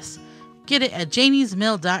the best. Get it at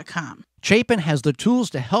janiesmill.com. Chapin has the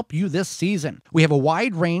tools to help you this season. We have a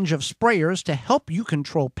wide range of sprayers to help you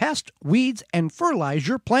control pests, weeds, and fertilize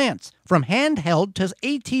your plants. From handheld to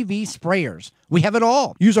ATV sprayers, we have it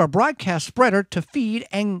all. Use our broadcast spreader to feed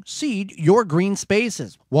and seed your green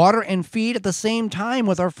spaces. Water and feed at the same time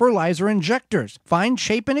with our fertilizer injectors. Find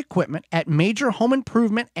Chapin equipment at major home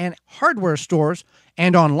improvement and hardware stores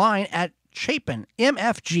and online at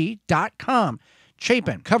chapinmfg.com.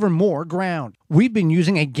 Chapin, cover more ground. We've been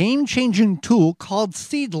using a game-changing tool called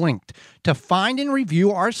SeedLinked to find and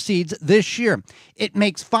review our seeds this year. It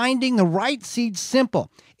makes finding the right seeds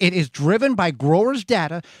simple. It is driven by growers'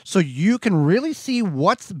 data, so you can really see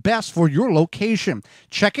what's best for your location.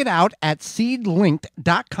 Check it out at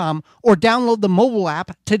seedlinked.com or download the mobile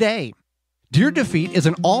app today. Deer Defeat is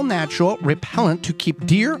an all-natural repellent to keep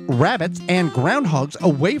deer, rabbits, and groundhogs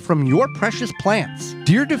away from your precious plants.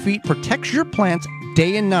 Deer Defeat protects your plants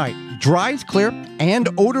day and night, dries clear, and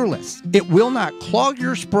odorless. It will not clog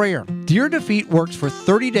your sprayer. Deer Defeat works for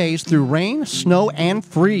 30 days through rain, snow, and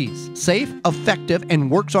freeze. Safe, effective,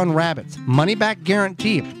 and works on rabbits. Money-back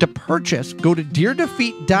guarantee. To purchase, go to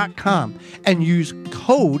deerdefeat.com and use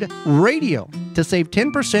code RADIO to save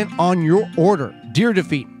 10% on your order. Deer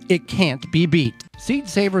Defeat. It can't be beat. Seed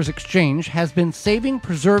Savers Exchange has been saving,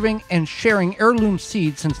 preserving, and sharing heirloom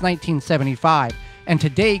seeds since 1975, and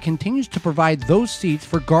today continues to provide those seeds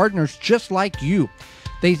for gardeners just like you.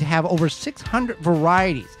 They have over 600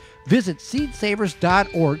 varieties. Visit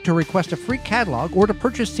seedsavers.org to request a free catalog or to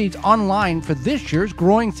purchase seeds online for this year's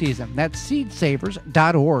growing season. That's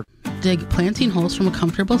seedsavers.org. Dig planting holes from a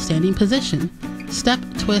comfortable standing position. Step,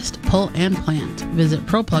 twist, pull, and plant. Visit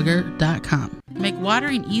ProPlugger.com. Make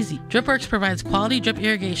watering easy. DripWorks provides quality drip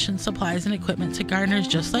irrigation supplies and equipment to gardeners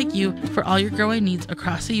just like you for all your growing needs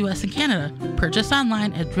across the U.S. and Canada. Purchase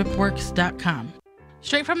online at dripworks.com.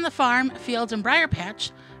 Straight from the farm, fields, and briar patch,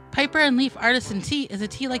 Piper and Leaf Artisan Tea is a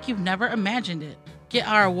tea like you've never imagined it. Get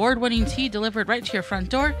our award-winning tea delivered right to your front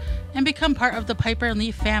door and become part of the Piper and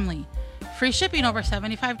Leaf family. Free shipping over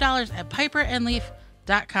 $75 at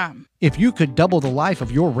piperandleaf.com. If you could double the life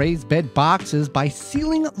of your raised bed boxes by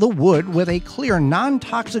sealing the wood with a clear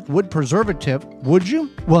non-toxic wood preservative, would you?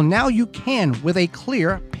 Well, now you can with a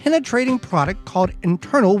clear, penetrating product called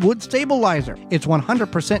Internal Wood Stabilizer. It's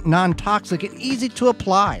 100% non-toxic and easy to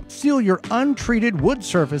apply. Seal your untreated wood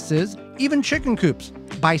surfaces, even chicken coops,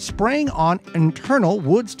 by spraying on Internal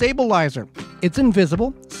Wood Stabilizer. It's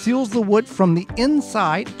invisible, seals the wood from the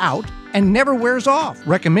inside out, and never wears off.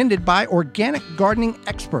 Recommended by organic gardening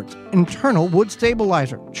experts. Internal Wood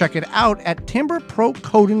Stabilizer. Check it out at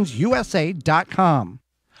timberprocoatingsusa.com.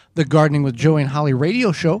 The Gardening with Joey and Holly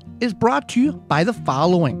radio show is brought to you by the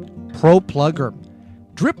following: Pro Plugger,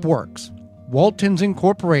 DripWorks, Waltons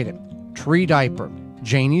Incorporated, Tree Diaper,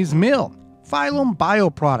 Janie's Mill, Phylum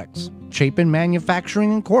Bioproducts, Chapin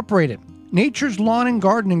Manufacturing Incorporated, Nature's Lawn and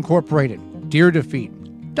Garden Incorporated, Deer Defeat,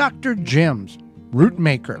 Dr. Jim's,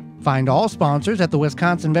 Rootmaker. Find all sponsors at the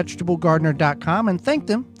WisconsinVegetableGardener.com and thank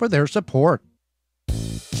them for their support.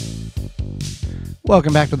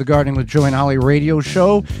 Welcome back to the Gardening with Joey and Holly radio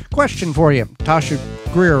show. Question for you. Tasha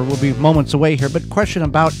Greer will be moments away here, but question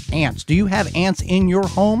about ants. Do you have ants in your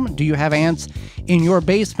home? Do you have ants in your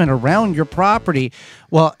basement, around your property?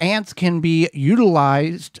 Well, ants can be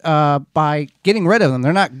utilized by getting rid of them.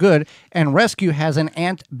 They're not good. And Rescue has an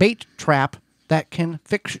ant bait trap that can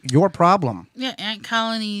fix your problem. Yeah, ant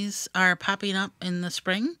colonies are popping up in the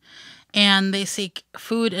spring, and they seek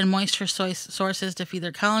food and moisture sources to feed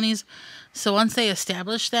their colonies. So once they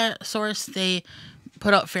establish that source, they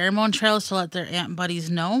put out pheromone trails to let their ant buddies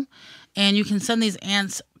know. And you can send these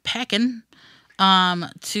ants packing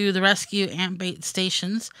to the Rescue ant bait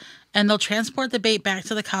stations, and they'll transport the bait back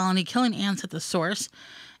to the colony, killing ants at the source.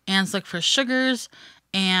 Ants look for sugars,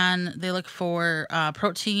 and they look for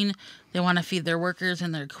protein. They want to feed their workers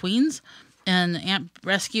and their queens. And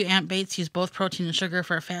rescue ant baits use both protein and sugar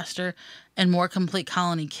for a faster and more complete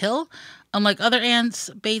colony kill. Unlike other ants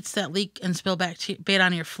baits that leak and spill bait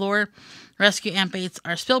on your floor, rescue ant baits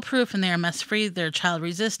are spill-proof and they are mess-free. They're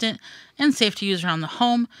child-resistant and safe to use around the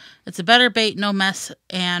home. It's a better bait, no mess,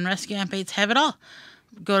 and rescue ant baits have it all.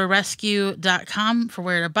 Go to rescue.com for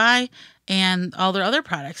where to buy and all their other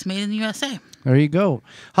products made in the USA. There you go.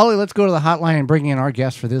 Holly, let's go to the hotline and bring in our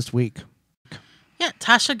guest for this week. Yeah,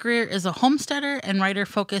 Tasha Greer is a homesteader and writer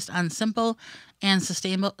focused on simple and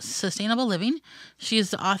sustainable living. She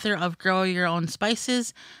is the author of Grow Your Own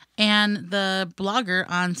Spices and the blogger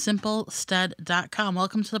on simplestead.com.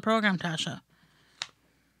 Welcome to the program, Tasha.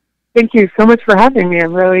 Thank you so much for having me.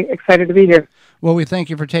 I'm really excited to be here. Well, we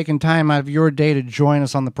thank you for taking time out of your day to join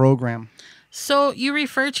us on the program. So you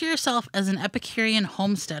refer to yourself as an Epicurean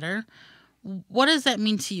homesteader. What does that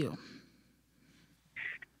mean to you?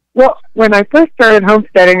 Well, when I first started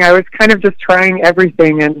homesteading, I was kind of just trying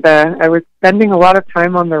everything, and I was spending a lot of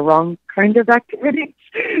time on the wrong kind of activities.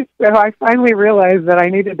 So I finally realized that I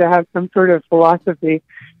needed to have some sort of philosophy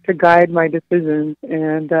to guide my decisions,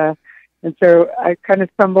 and so I kind of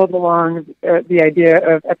stumbled along the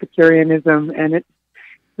idea of Epicureanism, and it's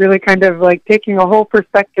really kind of like taking a whole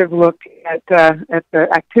perspective look at the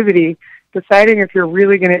activity, deciding if you're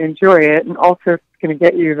really going to enjoy it, and also if it's going to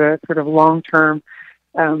get you the sort of long-term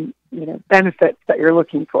benefits that you're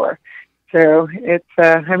looking for. So it's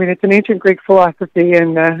an ancient Greek philosophy,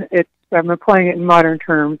 and I'm applying it in modern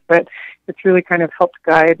terms, but it's really kind of helped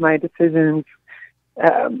guide my decisions,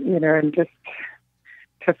 and just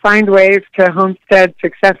to find ways to homestead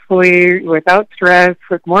successfully without stress,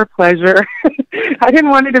 with more pleasure. I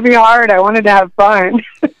didn't want it to be hard. I wanted to have fun.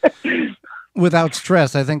 Without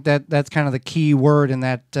stress, I think that's kind of the key word in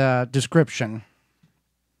that description.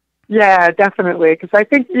 Yeah, definitely. Because I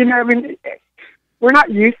think, we're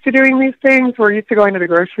not used to doing these things. We're used to going to the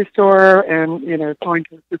grocery store and, going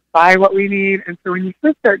to just buy what we need. And so when you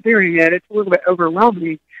first start doing it, it's a little bit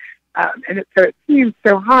overwhelming. So it seems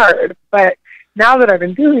so hard. But now that I've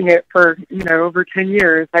been doing it for, over 10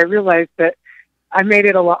 years, I realized that I made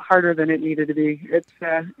it a lot harder than it needed to be.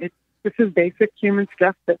 This is basic human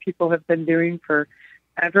stuff that people have been doing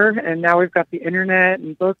forever. And now we've got the internet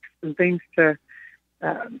and books and things to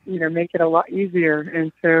make it a lot easier.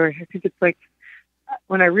 And so I think it's like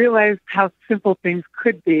when I realized how simple things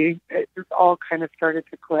could be, it just all kind of started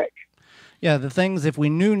to click. Yeah, the things, if we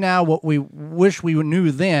knew now what we wish we knew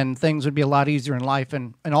then, things would be a lot easier in life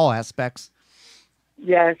in all aspects.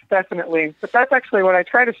 Yes, definitely. But that's actually what I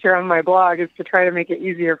try to share on my blog, is to try to make it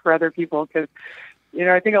easier for other people. Because,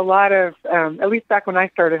 I think a lot of, at least back when I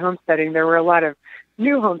started homesteading, there were a lot of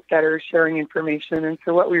new homesteaders sharing information. And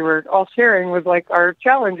so what we were all sharing was like our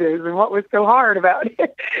challenges and what was so hard about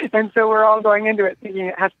it. And so we're all going into it thinking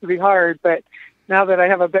it has to be hard. But now that I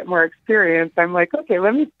have a bit more experience, I'm like, okay,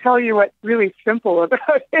 let me tell you what's really simple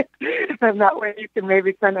about it. And that way you can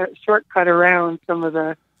maybe kind of shortcut around some of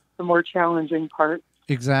the more challenging parts.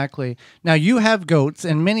 Exactly. Now, you have goats,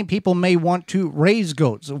 and many people may want to raise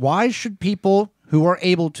goats. Why should people who are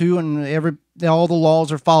able to, and all the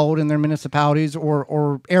laws are followed in their municipalities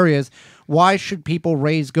or areas, why should people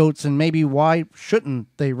raise goats, and maybe why shouldn't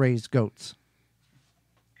they raise goats?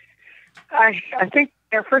 I think,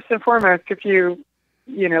 first and foremost, if you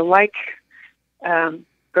like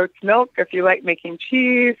goat's milk, if you like making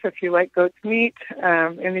cheese, if you like goat's meat,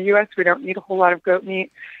 in the U.S. we don't need a whole lot of goat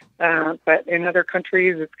meat, but in other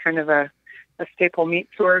countries it's kind of a staple meat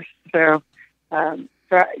source. So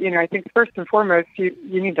I think first and foremost you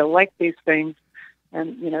need to like these things,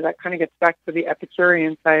 and that kind of gets back to the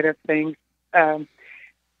Epicurean side of things.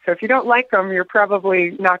 So if you don't like them, you're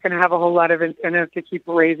probably not going to have a whole lot of incentive to keep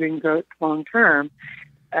raising goats long term.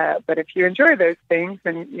 But if you enjoy those things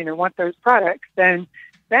and want those products, then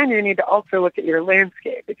you need to also look at your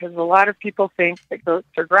landscape, because a lot of people think that goats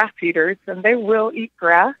are grass eaters, and they will eat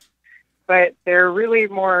grass, but they're really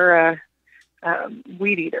more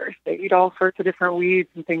weed eaters. They eat all sorts of different weeds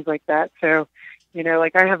and things like that. So,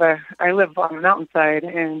 like I live on a mountainside,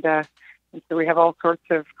 and so we have all sorts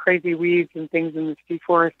of crazy weeds and things in this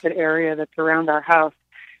deforested area that's around our house.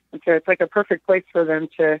 And so it's like a perfect place for them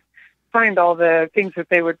to find all the things that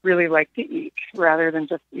they would really like to eat, rather than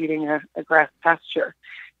just eating a grass pasture.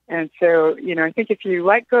 And so, I think if you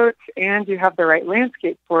like goats and you have the right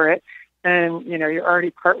landscape for it, then, you're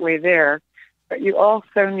already partway there. But you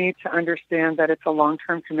also need to understand that it's a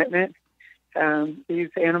long-term commitment. These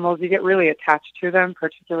animals, you get really attached to them,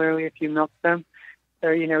 particularly if you milk them.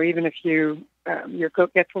 So, even if your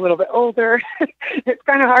goat gets a little bit older, it's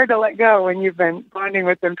kind of hard to let go when you've been bonding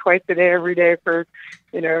with them twice a day, every day for,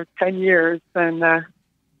 10 years. And,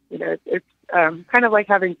 it's kind of like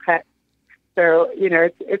having pets. So,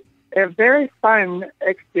 it's a very fun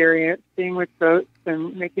experience being with goats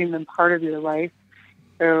and making them part of your life.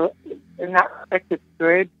 So in that respect, it's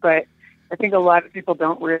good. But I think a lot of people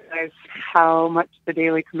don't realize how much the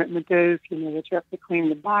daily commitment is, that you have to clean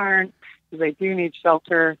the barn, because they do need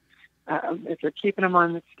shelter. If you're keeping them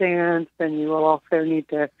on the stand, then you will also need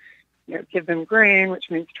to, give them grain,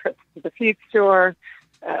 which means trips to the feed store.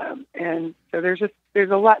 And so there's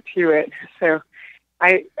a lot to it. So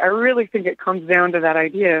I really think it comes down to that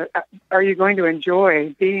idea. Are you going to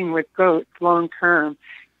enjoy being with goats long term?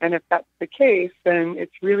 And if that's the case, then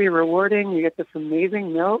it's really rewarding. You get this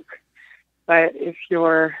amazing milk. But if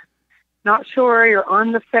you're not sure, you're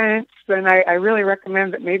on the fence, then I really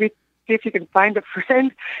recommend that maybe see if you can find a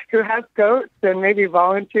friend who has goats and maybe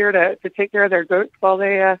volunteer to take care of their goats while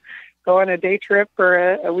they go on a day trip or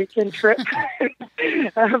a weekend trip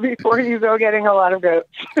before you go getting a lot of goats.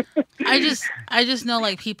 I just know,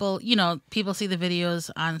 like, people see the videos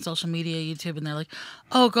on social media, YouTube, and they're like,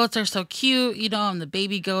 oh, goats are so cute, and the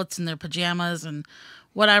baby goats in their pajamas and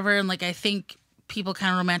whatever. And like, I think people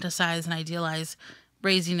kind of romanticize and idealize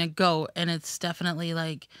raising a goat, and it's definitely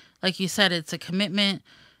like you said, it's a commitment.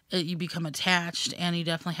 You become attached, and you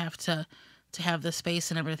definitely have to have the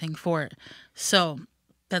space and everything for it. So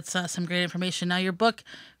that's some great information. Now, your book,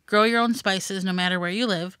 Grow Your Own Spices No Matter Where You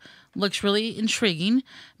Live, looks really intriguing.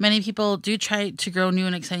 Many people do try to grow new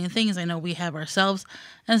and exciting things. I know we have ourselves,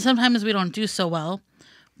 and sometimes we don't do so well.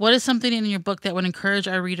 What is something in your book that would encourage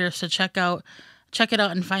our readers to check it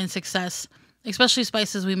out and find success, especially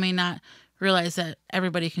spices we may not realize that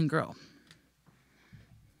everybody can grow?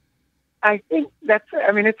 I think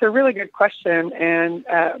it's a really good question. And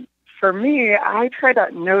for me, I try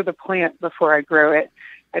to know the plant before I grow it.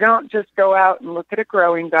 I don't just go out and look at a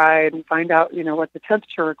growing guide and find out, what the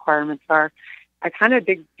temperature requirements are. I kind of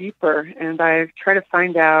dig deeper, and I try to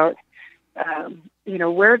find out,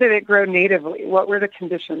 where did it grow natively? What were the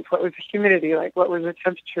conditions? What was the humidity like? What were the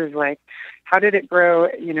temperatures like? How did it grow,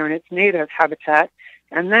 in its native habitat?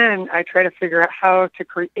 And then I try to figure out how to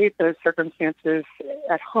create those circumstances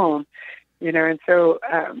at home, And so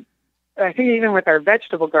I think even with our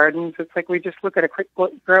vegetable gardens, it's like we just look at a quick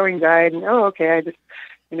growing guide and, okay, I just,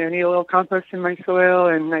 need a little compost in my soil,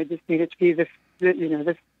 and I just need it to be this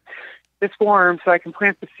warm so I can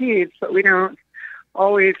plant the seeds. But we don't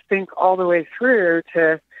always think all the way through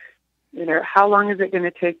to, how long is it going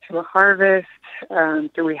to take to a harvest?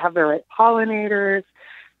 Do we have the right pollinators?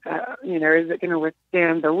 Is it going to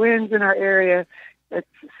withstand the winds in our area?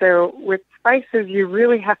 So with spices, you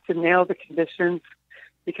really have to nail the conditions,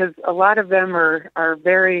 because a lot of them are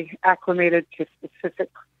very acclimated to specific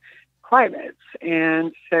climates.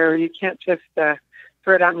 And so you can't just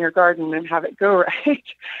throw it out in your garden and have it go right.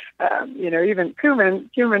 Even cumin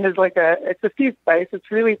is it's a seed spice.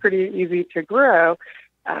 It's really pretty easy to grow.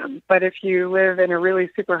 But if you live in a really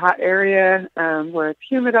super hot area where it's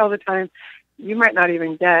humid all the time, you might not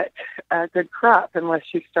even get a good crop unless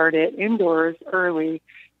you start it indoors early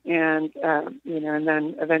and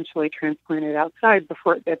then eventually transplant it outside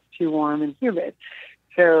before it gets too warm and humid.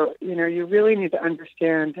 So, you really need to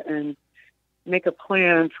understand and make a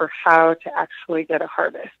plan for how to actually get a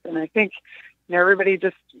harvest. And I think, everybody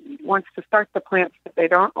just wants to start the plants, but they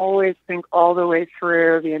don't always think all the way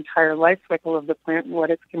through the entire life cycle of the plant and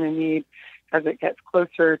what it's going to need as it gets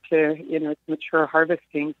closer to, its mature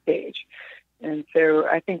harvesting stage. And so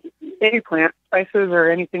I think any plant, spices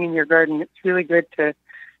or anything in your garden, it's really good to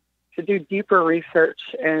do deeper research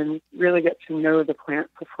and really get to know the plant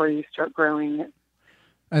before you start growing it.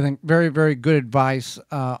 I think very, very good advice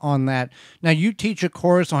on that. Now, you teach a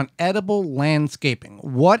course on edible landscaping.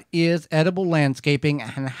 What is edible landscaping,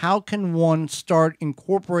 and how can one start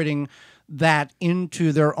incorporating that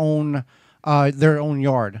into their own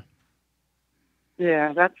yard?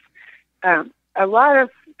 Yeah, that's a lot of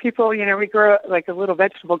people, we grow like a little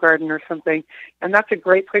vegetable garden or something, and that's a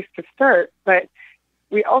great place to start. But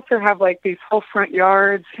we also have like these whole front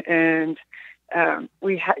yards, and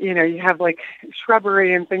you have like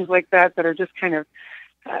shrubbery and things like that are just kind of,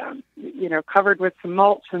 covered with some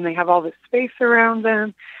mulch, and they have all this space around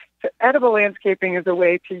them. So edible landscaping is a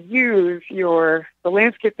way to use the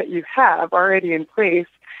landscape that you have already in place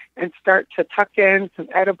and start to tuck in some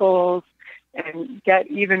edibles and get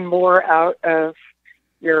even more out of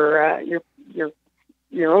your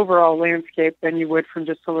overall landscape than you would from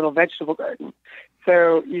just a little vegetable garden.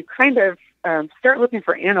 So you kind of start looking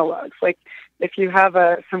for analogs. Like if you have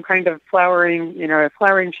some kind of flowering, a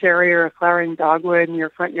flowering cherry or a flowering dogwood in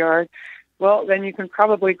your front yard, well, then you can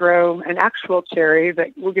probably grow an actual cherry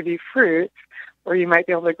that will give you fruit, or you might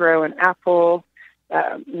be able to grow an apple,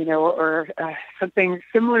 or something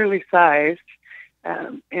similarly sized,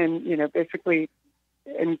 and basically,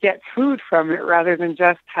 and get food from it rather than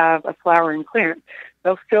just have a flowering plant.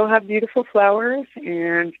 They'll still have beautiful flowers,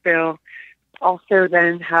 and they'll also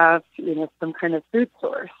then have, some kind of food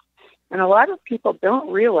source. And a lot of people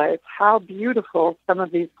don't realize how beautiful some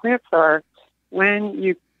of these plants are when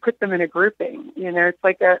you put them in a grouping. It's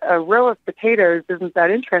like a row of potatoes isn't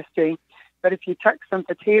that interesting, but if you tuck some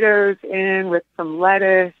potatoes in with some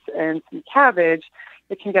lettuce and some cabbage,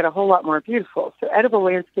 it can get a whole lot more beautiful. So edible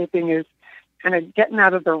landscaping is kind of getting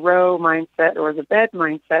out of the row mindset or the bed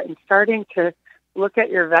mindset and starting to look at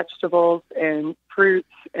your vegetables and fruits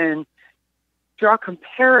and draw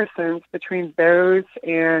comparisons between those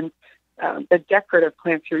and the decorative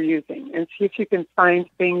plants you're using, and see if you can find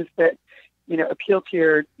things that appeal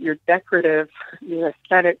to your decorative, your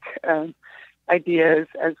aesthetic ideas,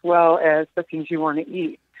 as well as the things you want to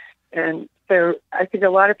eat. And so I think a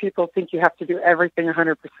lot of people think you have to do everything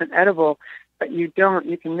 100% edible, but you don't.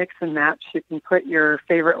 You can mix and match. You can put your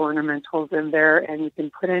favorite ornamentals in there, and you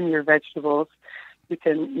can put in your vegetables. You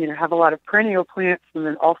can, have a lot of perennial plants and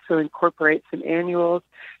then also incorporate some annuals.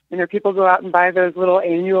 People go out and buy those little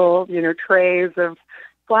annual, trays of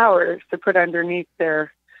flowers to put underneath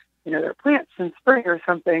their plants in spring or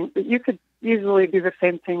something. But you could easily do the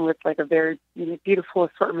same thing with like a very beautiful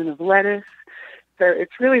assortment of lettuce. So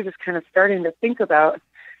it's really just kind of starting to think about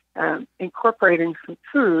incorporating some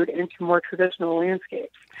food into more traditional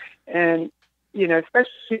landscapes. And,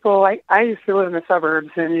 especially people, I used to live in the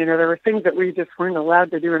suburbs, and, there were things that we just weren't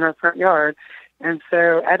allowed to do in our front yard. And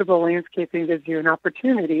so edible landscaping gives you an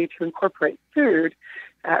opportunity to incorporate food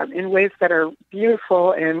in ways that are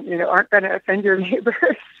beautiful and, aren't going to offend your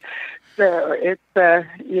neighbors. So it's,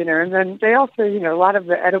 and then they also, a lot of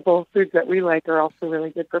the edible foods that we like are also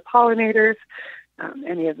really good for pollinators,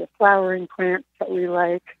 any of the flowering plants that we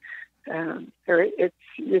like. So it's,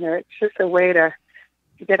 it's just a way to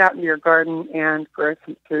get out into your garden and grow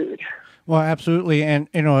some food. Well, absolutely. And,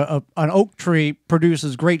 an oak tree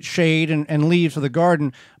produces great shade and leaves for the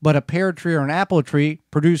garden, but a pear tree or an apple tree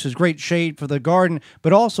produces great shade for the garden,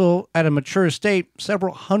 but also at a mature state,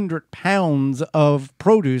 several 100 pounds of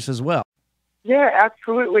produce as well. Yeah,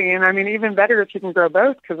 absolutely. And I mean, even better if you can grow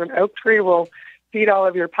both, because an oak tree will feed all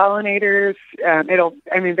of your pollinators.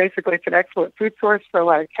 Basically it's an excellent food source for a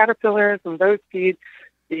lot of caterpillars, and those feed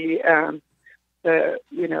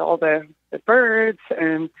all the birds,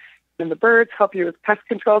 and the birds help you with pest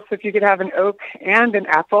control. So if you could have an oak and an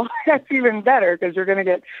apple, that's even better, because you're going to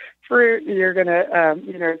get fruit. You're going to,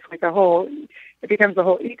 it's like it becomes a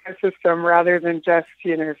whole ecosystem rather than just,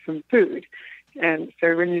 some food. And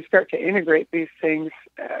so when you start to integrate these things,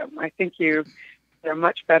 I think you get a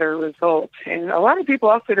much better result. And a lot of people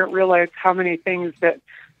also don't realize how many things that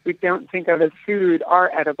we don't think of as food are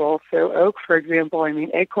edible. So oak, for example,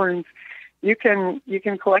 acorns, you can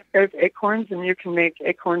collect those acorns and you can make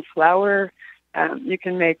acorn flour. I make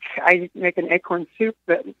an acorn soup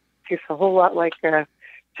that tastes a whole lot like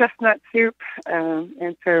chestnut soup.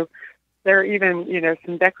 And so there are even,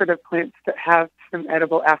 some decorative plants that have some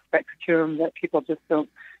edible aspects to them that people just don't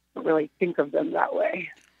really think of them that way.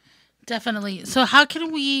 Definitely. So how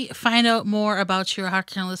can we find out more about you, or how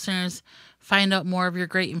can listeners find out more of your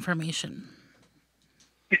great information?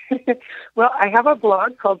 Well, I have a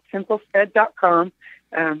blog called simplestead.com.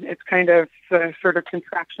 It's kind of a sort of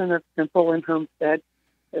contraction of simple and homestead,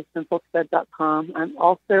 so simplestead.com. I'm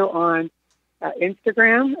also on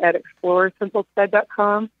Instagram at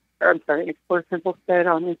exploresimplestead.com. Explore Simplestead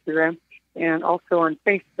on Instagram, and also on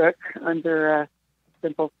Facebook under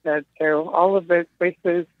Simplestead. So all of those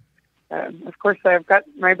places. Of course, I've got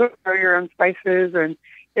my book, Grow Your Own Spices, and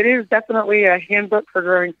it is definitely a handbook for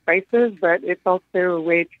growing spices, but it's also a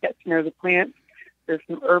way to get to know the plants. There's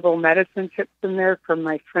some herbal medicine tips in there from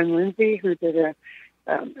my friend Lindsay, who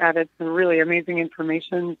added some really amazing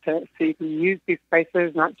information so you can use these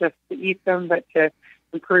spices, not just to eat them, but to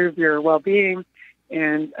improve your well-being.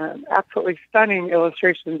 And absolutely stunning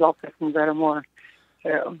illustrations also from Greta Moore.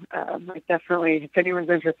 So I definitely, if anyone's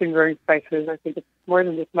interested in growing spices, I think it's more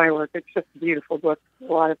than just my work. It's just a beautiful book.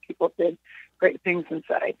 A lot of people did great things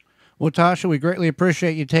inside. Well, Tasha, we greatly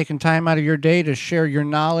appreciate you taking time out of your day to share your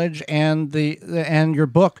knowledge and and your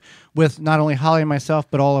book with not only Holly and myself,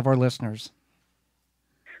 but all of our listeners.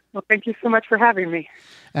 Well, thank you so much for having me.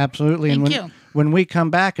 Absolutely. Thank and you. When we come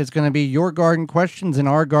back, it's going to be your garden questions and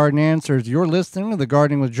our garden answers. You're listening to the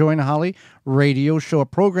Gardening with Joy and Holly radio show, a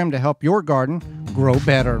program to help your garden grow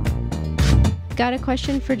better. Got a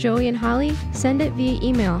question for Joey and Holly? Send it via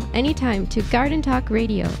email anytime to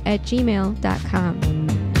gardentalkradio@gmail.com.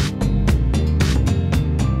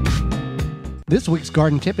 This week's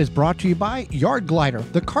garden tip is brought to you by Yard Glider,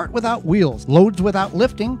 the cart without wheels, loads without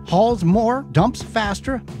lifting, hauls more, dumps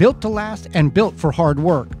faster, built to last, and built for hard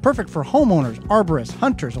work. Perfect for homeowners, arborists,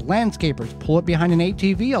 hunters, landscapers. Pull it behind an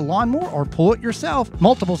ATV, a lawnmower, or pull it yourself.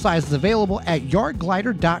 Multiple sizes available at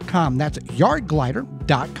yardglider.com. That's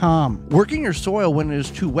yardglider.com. Working your soil when it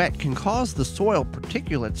is too wet can cause the soil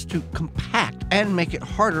particulates to compact and make it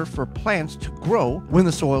harder for plants to grow when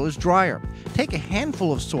the soil is drier. Take a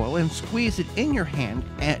handful of soil and squeeze it in your hand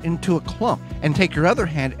and into a clump, and take your other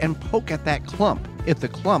hand and poke at that clump. If the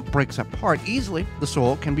clump breaks apart easily, the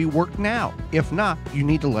soil can be worked now. If not, you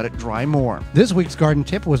need to let it dry more. This week's garden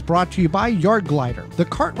tip was brought to you by Yard Glider, the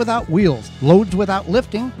cart without wheels, loads without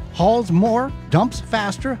lifting, hauls more, dumps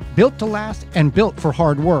faster, built to last, and built for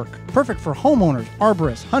hard work. Perfect for homeowners,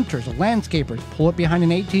 arborists, hunters, landscapers. Pull it behind an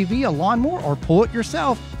ATV, a lawnmower, or pull it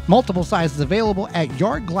yourself. Multiple sizes available at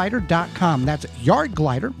yardglider.com. That's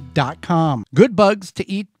yardglider.com. Good bugs to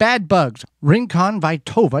eat bad bugs.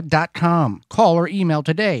 RinconVitova.com. Call or email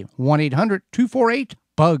today,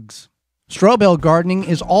 1-800-248-BUGS. Straw bale gardening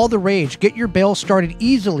is all the rage. Get your bale started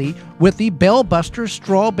easily with the Bale Buster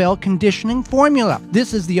Straw Bale Conditioning Formula.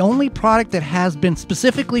 This is the only product that has been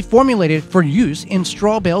specifically formulated for use in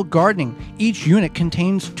straw bale gardening. Each unit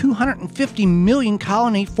contains 250 million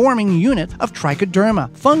colony-forming units of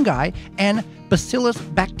trichoderma, fungi, and Bacillus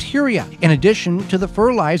bacteria. In addition to the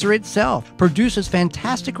fertilizer itself, produces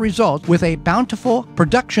fantastic results with a bountiful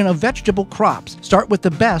production of vegetable crops. Start with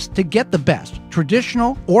the best to get the best,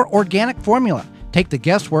 traditional or organic formula. Take the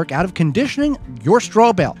guesswork out of conditioning your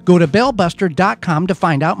straw bale. Go to balebuster.com to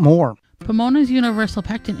find out more. Pomona's Universal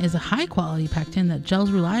Pectin is a high-quality pectin that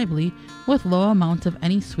gels reliably with low amounts of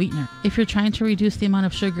any sweetener. If you're trying to reduce the amount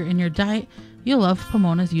of sugar in your diet, you'll love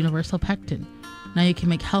Pomona's Universal Pectin. Now you can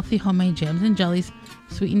make healthy homemade jams and jellies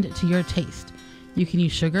sweetened to your taste. You can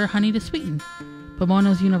use sugar or honey to sweeten.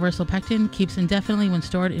 Pomona's Universal Pectin keeps indefinitely when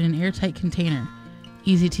stored in an airtight container.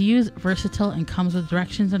 Easy to use, versatile, and comes with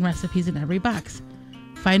directions and recipes in every box.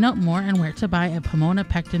 Find out more and where to buy at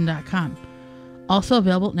PomonaPectin.com. Also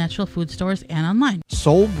available at natural food stores and online.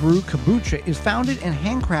 Soul Brew Kombucha is founded and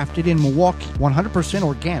handcrafted in Milwaukee, 100%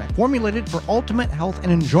 organic, formulated for ultimate health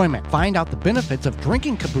and enjoyment. Find out the benefits of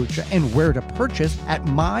drinking kombucha and where to purchase at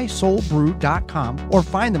mysoulbrew.com or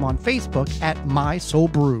find them on Facebook at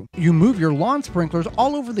mysoulbrew. You move your lawn sprinklers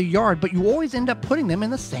all over the yard, but you always end up putting them in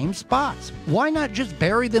the same spots. Why not just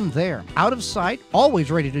bury them there? Out of sight,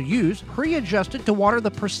 always ready to use, pre-adjusted to water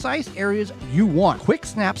the precise areas you want. Quick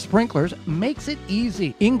Snap Sprinklers makes it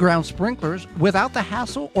easy. In-ground sprinklers without the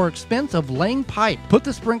hassle or expense of laying pipe. Put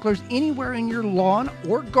the sprinklers anywhere in your lawn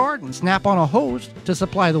or garden. Snap on a hose to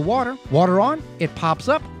supply the water. Water on, it pops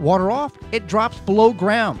up. Water off, it drops below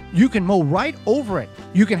ground. You can mow right over it.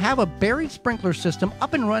 You can have a buried sprinkler system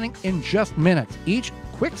up and running in just minutes. Each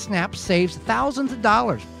Quick Snap saves thousands of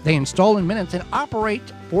dollars. They install in minutes and operate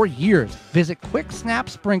for years. Visit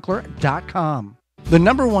QuickSnapSprinkler.com. The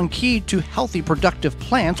number one key to healthy, productive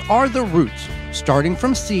plants are the roots. Starting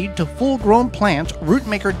from seed to full-grown plants,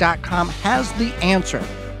 RootMaker.com has the answer.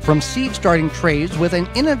 From seed starting trays with an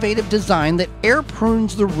innovative design that air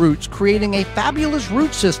prunes the roots, creating a fabulous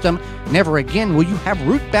root system, never again will you have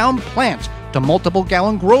root-bound plants, to multiple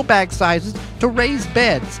gallon grow bag sizes to raised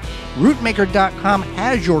beds. RootMaker.com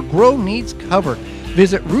has your grow needs covered.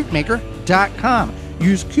 Visit RootMaker.com.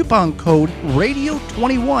 Use coupon code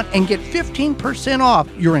RADIO21 and get 15% off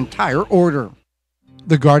your entire order.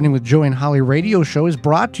 The Gardening with Joey and Holly radio show is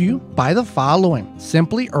brought to you by the following: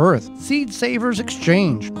 Simply Earth, Seed Savers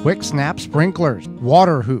Exchange, Quick Snap Sprinklers,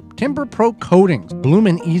 Water Hoop, Timber Pro Coatings,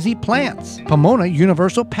 Bloomin' Easy Plants, Pomona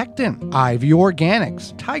Universal Pectin, Ivy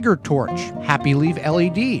Organics, Tiger Torch, Happy Leaf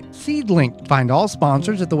LED, Seedlink. Find all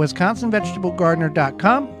sponsors at the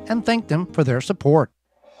WisconsinVegetableGardener.com and thank them for their support.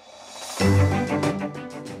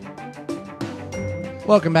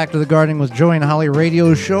 Welcome back to the Gardening with Joey and Holly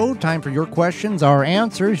radio show. Time for your questions, our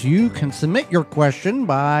answers. You can submit your question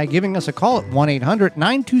by giving us a call at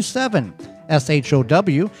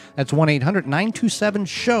 1-800-927-SHOW. That's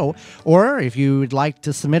 1-800-927-SHOW. Or if you would like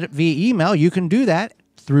to submit it via email, you can do that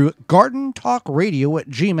through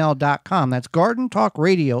gardentalkradio@gmail.com. That's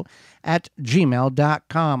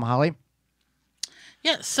gardentalkradio@gmail.com. Holly?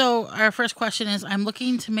 Yeah, so our first question is, I'm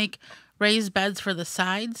looking to make raised beds for the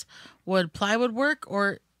sides. Would plywood work,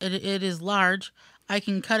 or it is large? I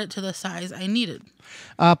can cut it to the size I needed.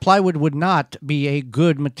 Plywood would not be a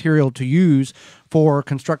good material to use for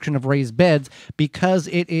construction of raised beds because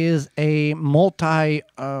it is a material.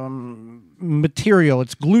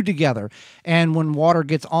 It's glued together, and when water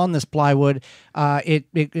gets on this plywood,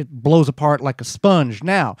 it blows apart like a sponge.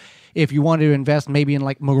 Now, if you want to invest maybe in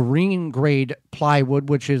like marine grade plywood,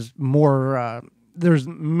 which is more, there's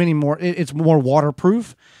many more. It's more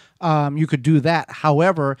waterproof. You could do that.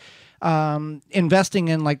 However, investing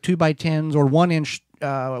in like 2x10s or 1-inch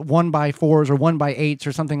 1x4s or 1x8s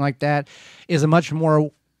or something like that is a much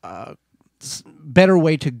more better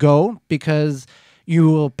way to go, because you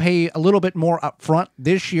will pay a little bit more up front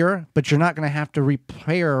this year, but you're not going to have to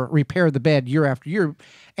repair the bed year after year,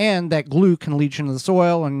 and that glue can leach into the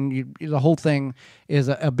soil, and the whole thing is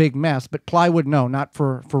a big mess. But plywood, no, not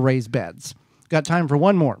for raised beds. Got time for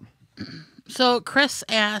one more. So Chris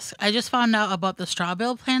asks, I just found out about the straw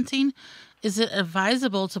bale planting. Is it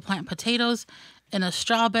advisable to plant potatoes in a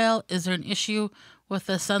straw bale? Is there an issue with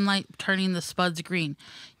the sunlight turning the spuds green?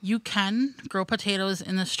 You can grow potatoes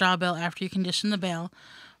in the straw bale after you condition the bale,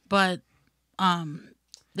 but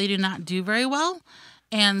they do not do very well.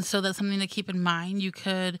 And so that's something to keep in mind. You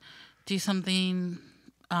could do something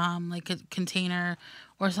like a container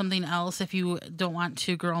or something else if you don't want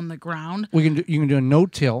to grow on the ground. You can do a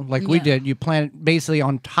no-till like we did. You plant it basically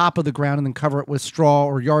on top of the ground and then cover it with straw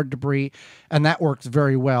or yard debris, and that works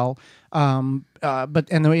very well.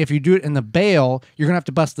 If you do it in the bale, you're gonna have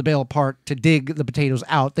to bust the bale apart to dig the potatoes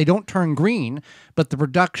out. They don't turn green, but the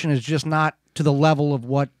production is just not to the level of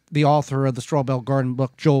what the author of the Straw Bale Garden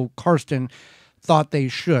book, Joel Karsten, thought they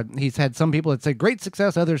should. He's had some people that said great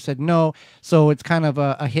success, others said no. So it's kind of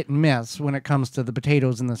a hit and miss when it comes to the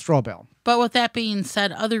potatoes and the straw bale. But with that being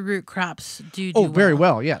said, other root crops do very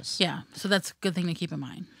well, yes. Yeah, so that's a good thing to keep in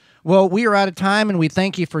mind. Well, we are out of time, and we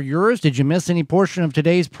thank you for yours. Did you miss any portion of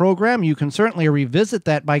today's program? You can certainly revisit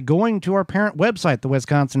that by going to our parent website, the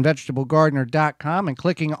WisconsinVegetableGardener.com, and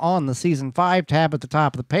clicking on the Season 5 tab at the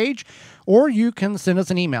top of the page. Or you can send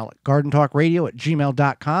us an email at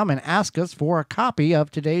gardentalkradio@gmail.com and ask us for a copy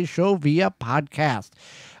of today's show via podcast.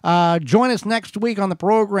 Join us next week on the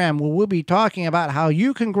program where we'll be talking about how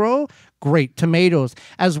you can grow great tomatoes,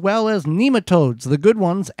 as well as nematodes, the good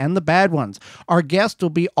ones and the bad ones. Our guest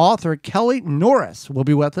will be author Kelly Norris. Will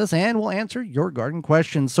be with us and will answer your garden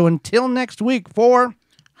questions. So until next week, for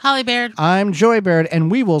Holly Baird, I'm Joy Baird,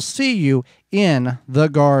 and we will see you in the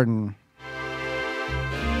garden.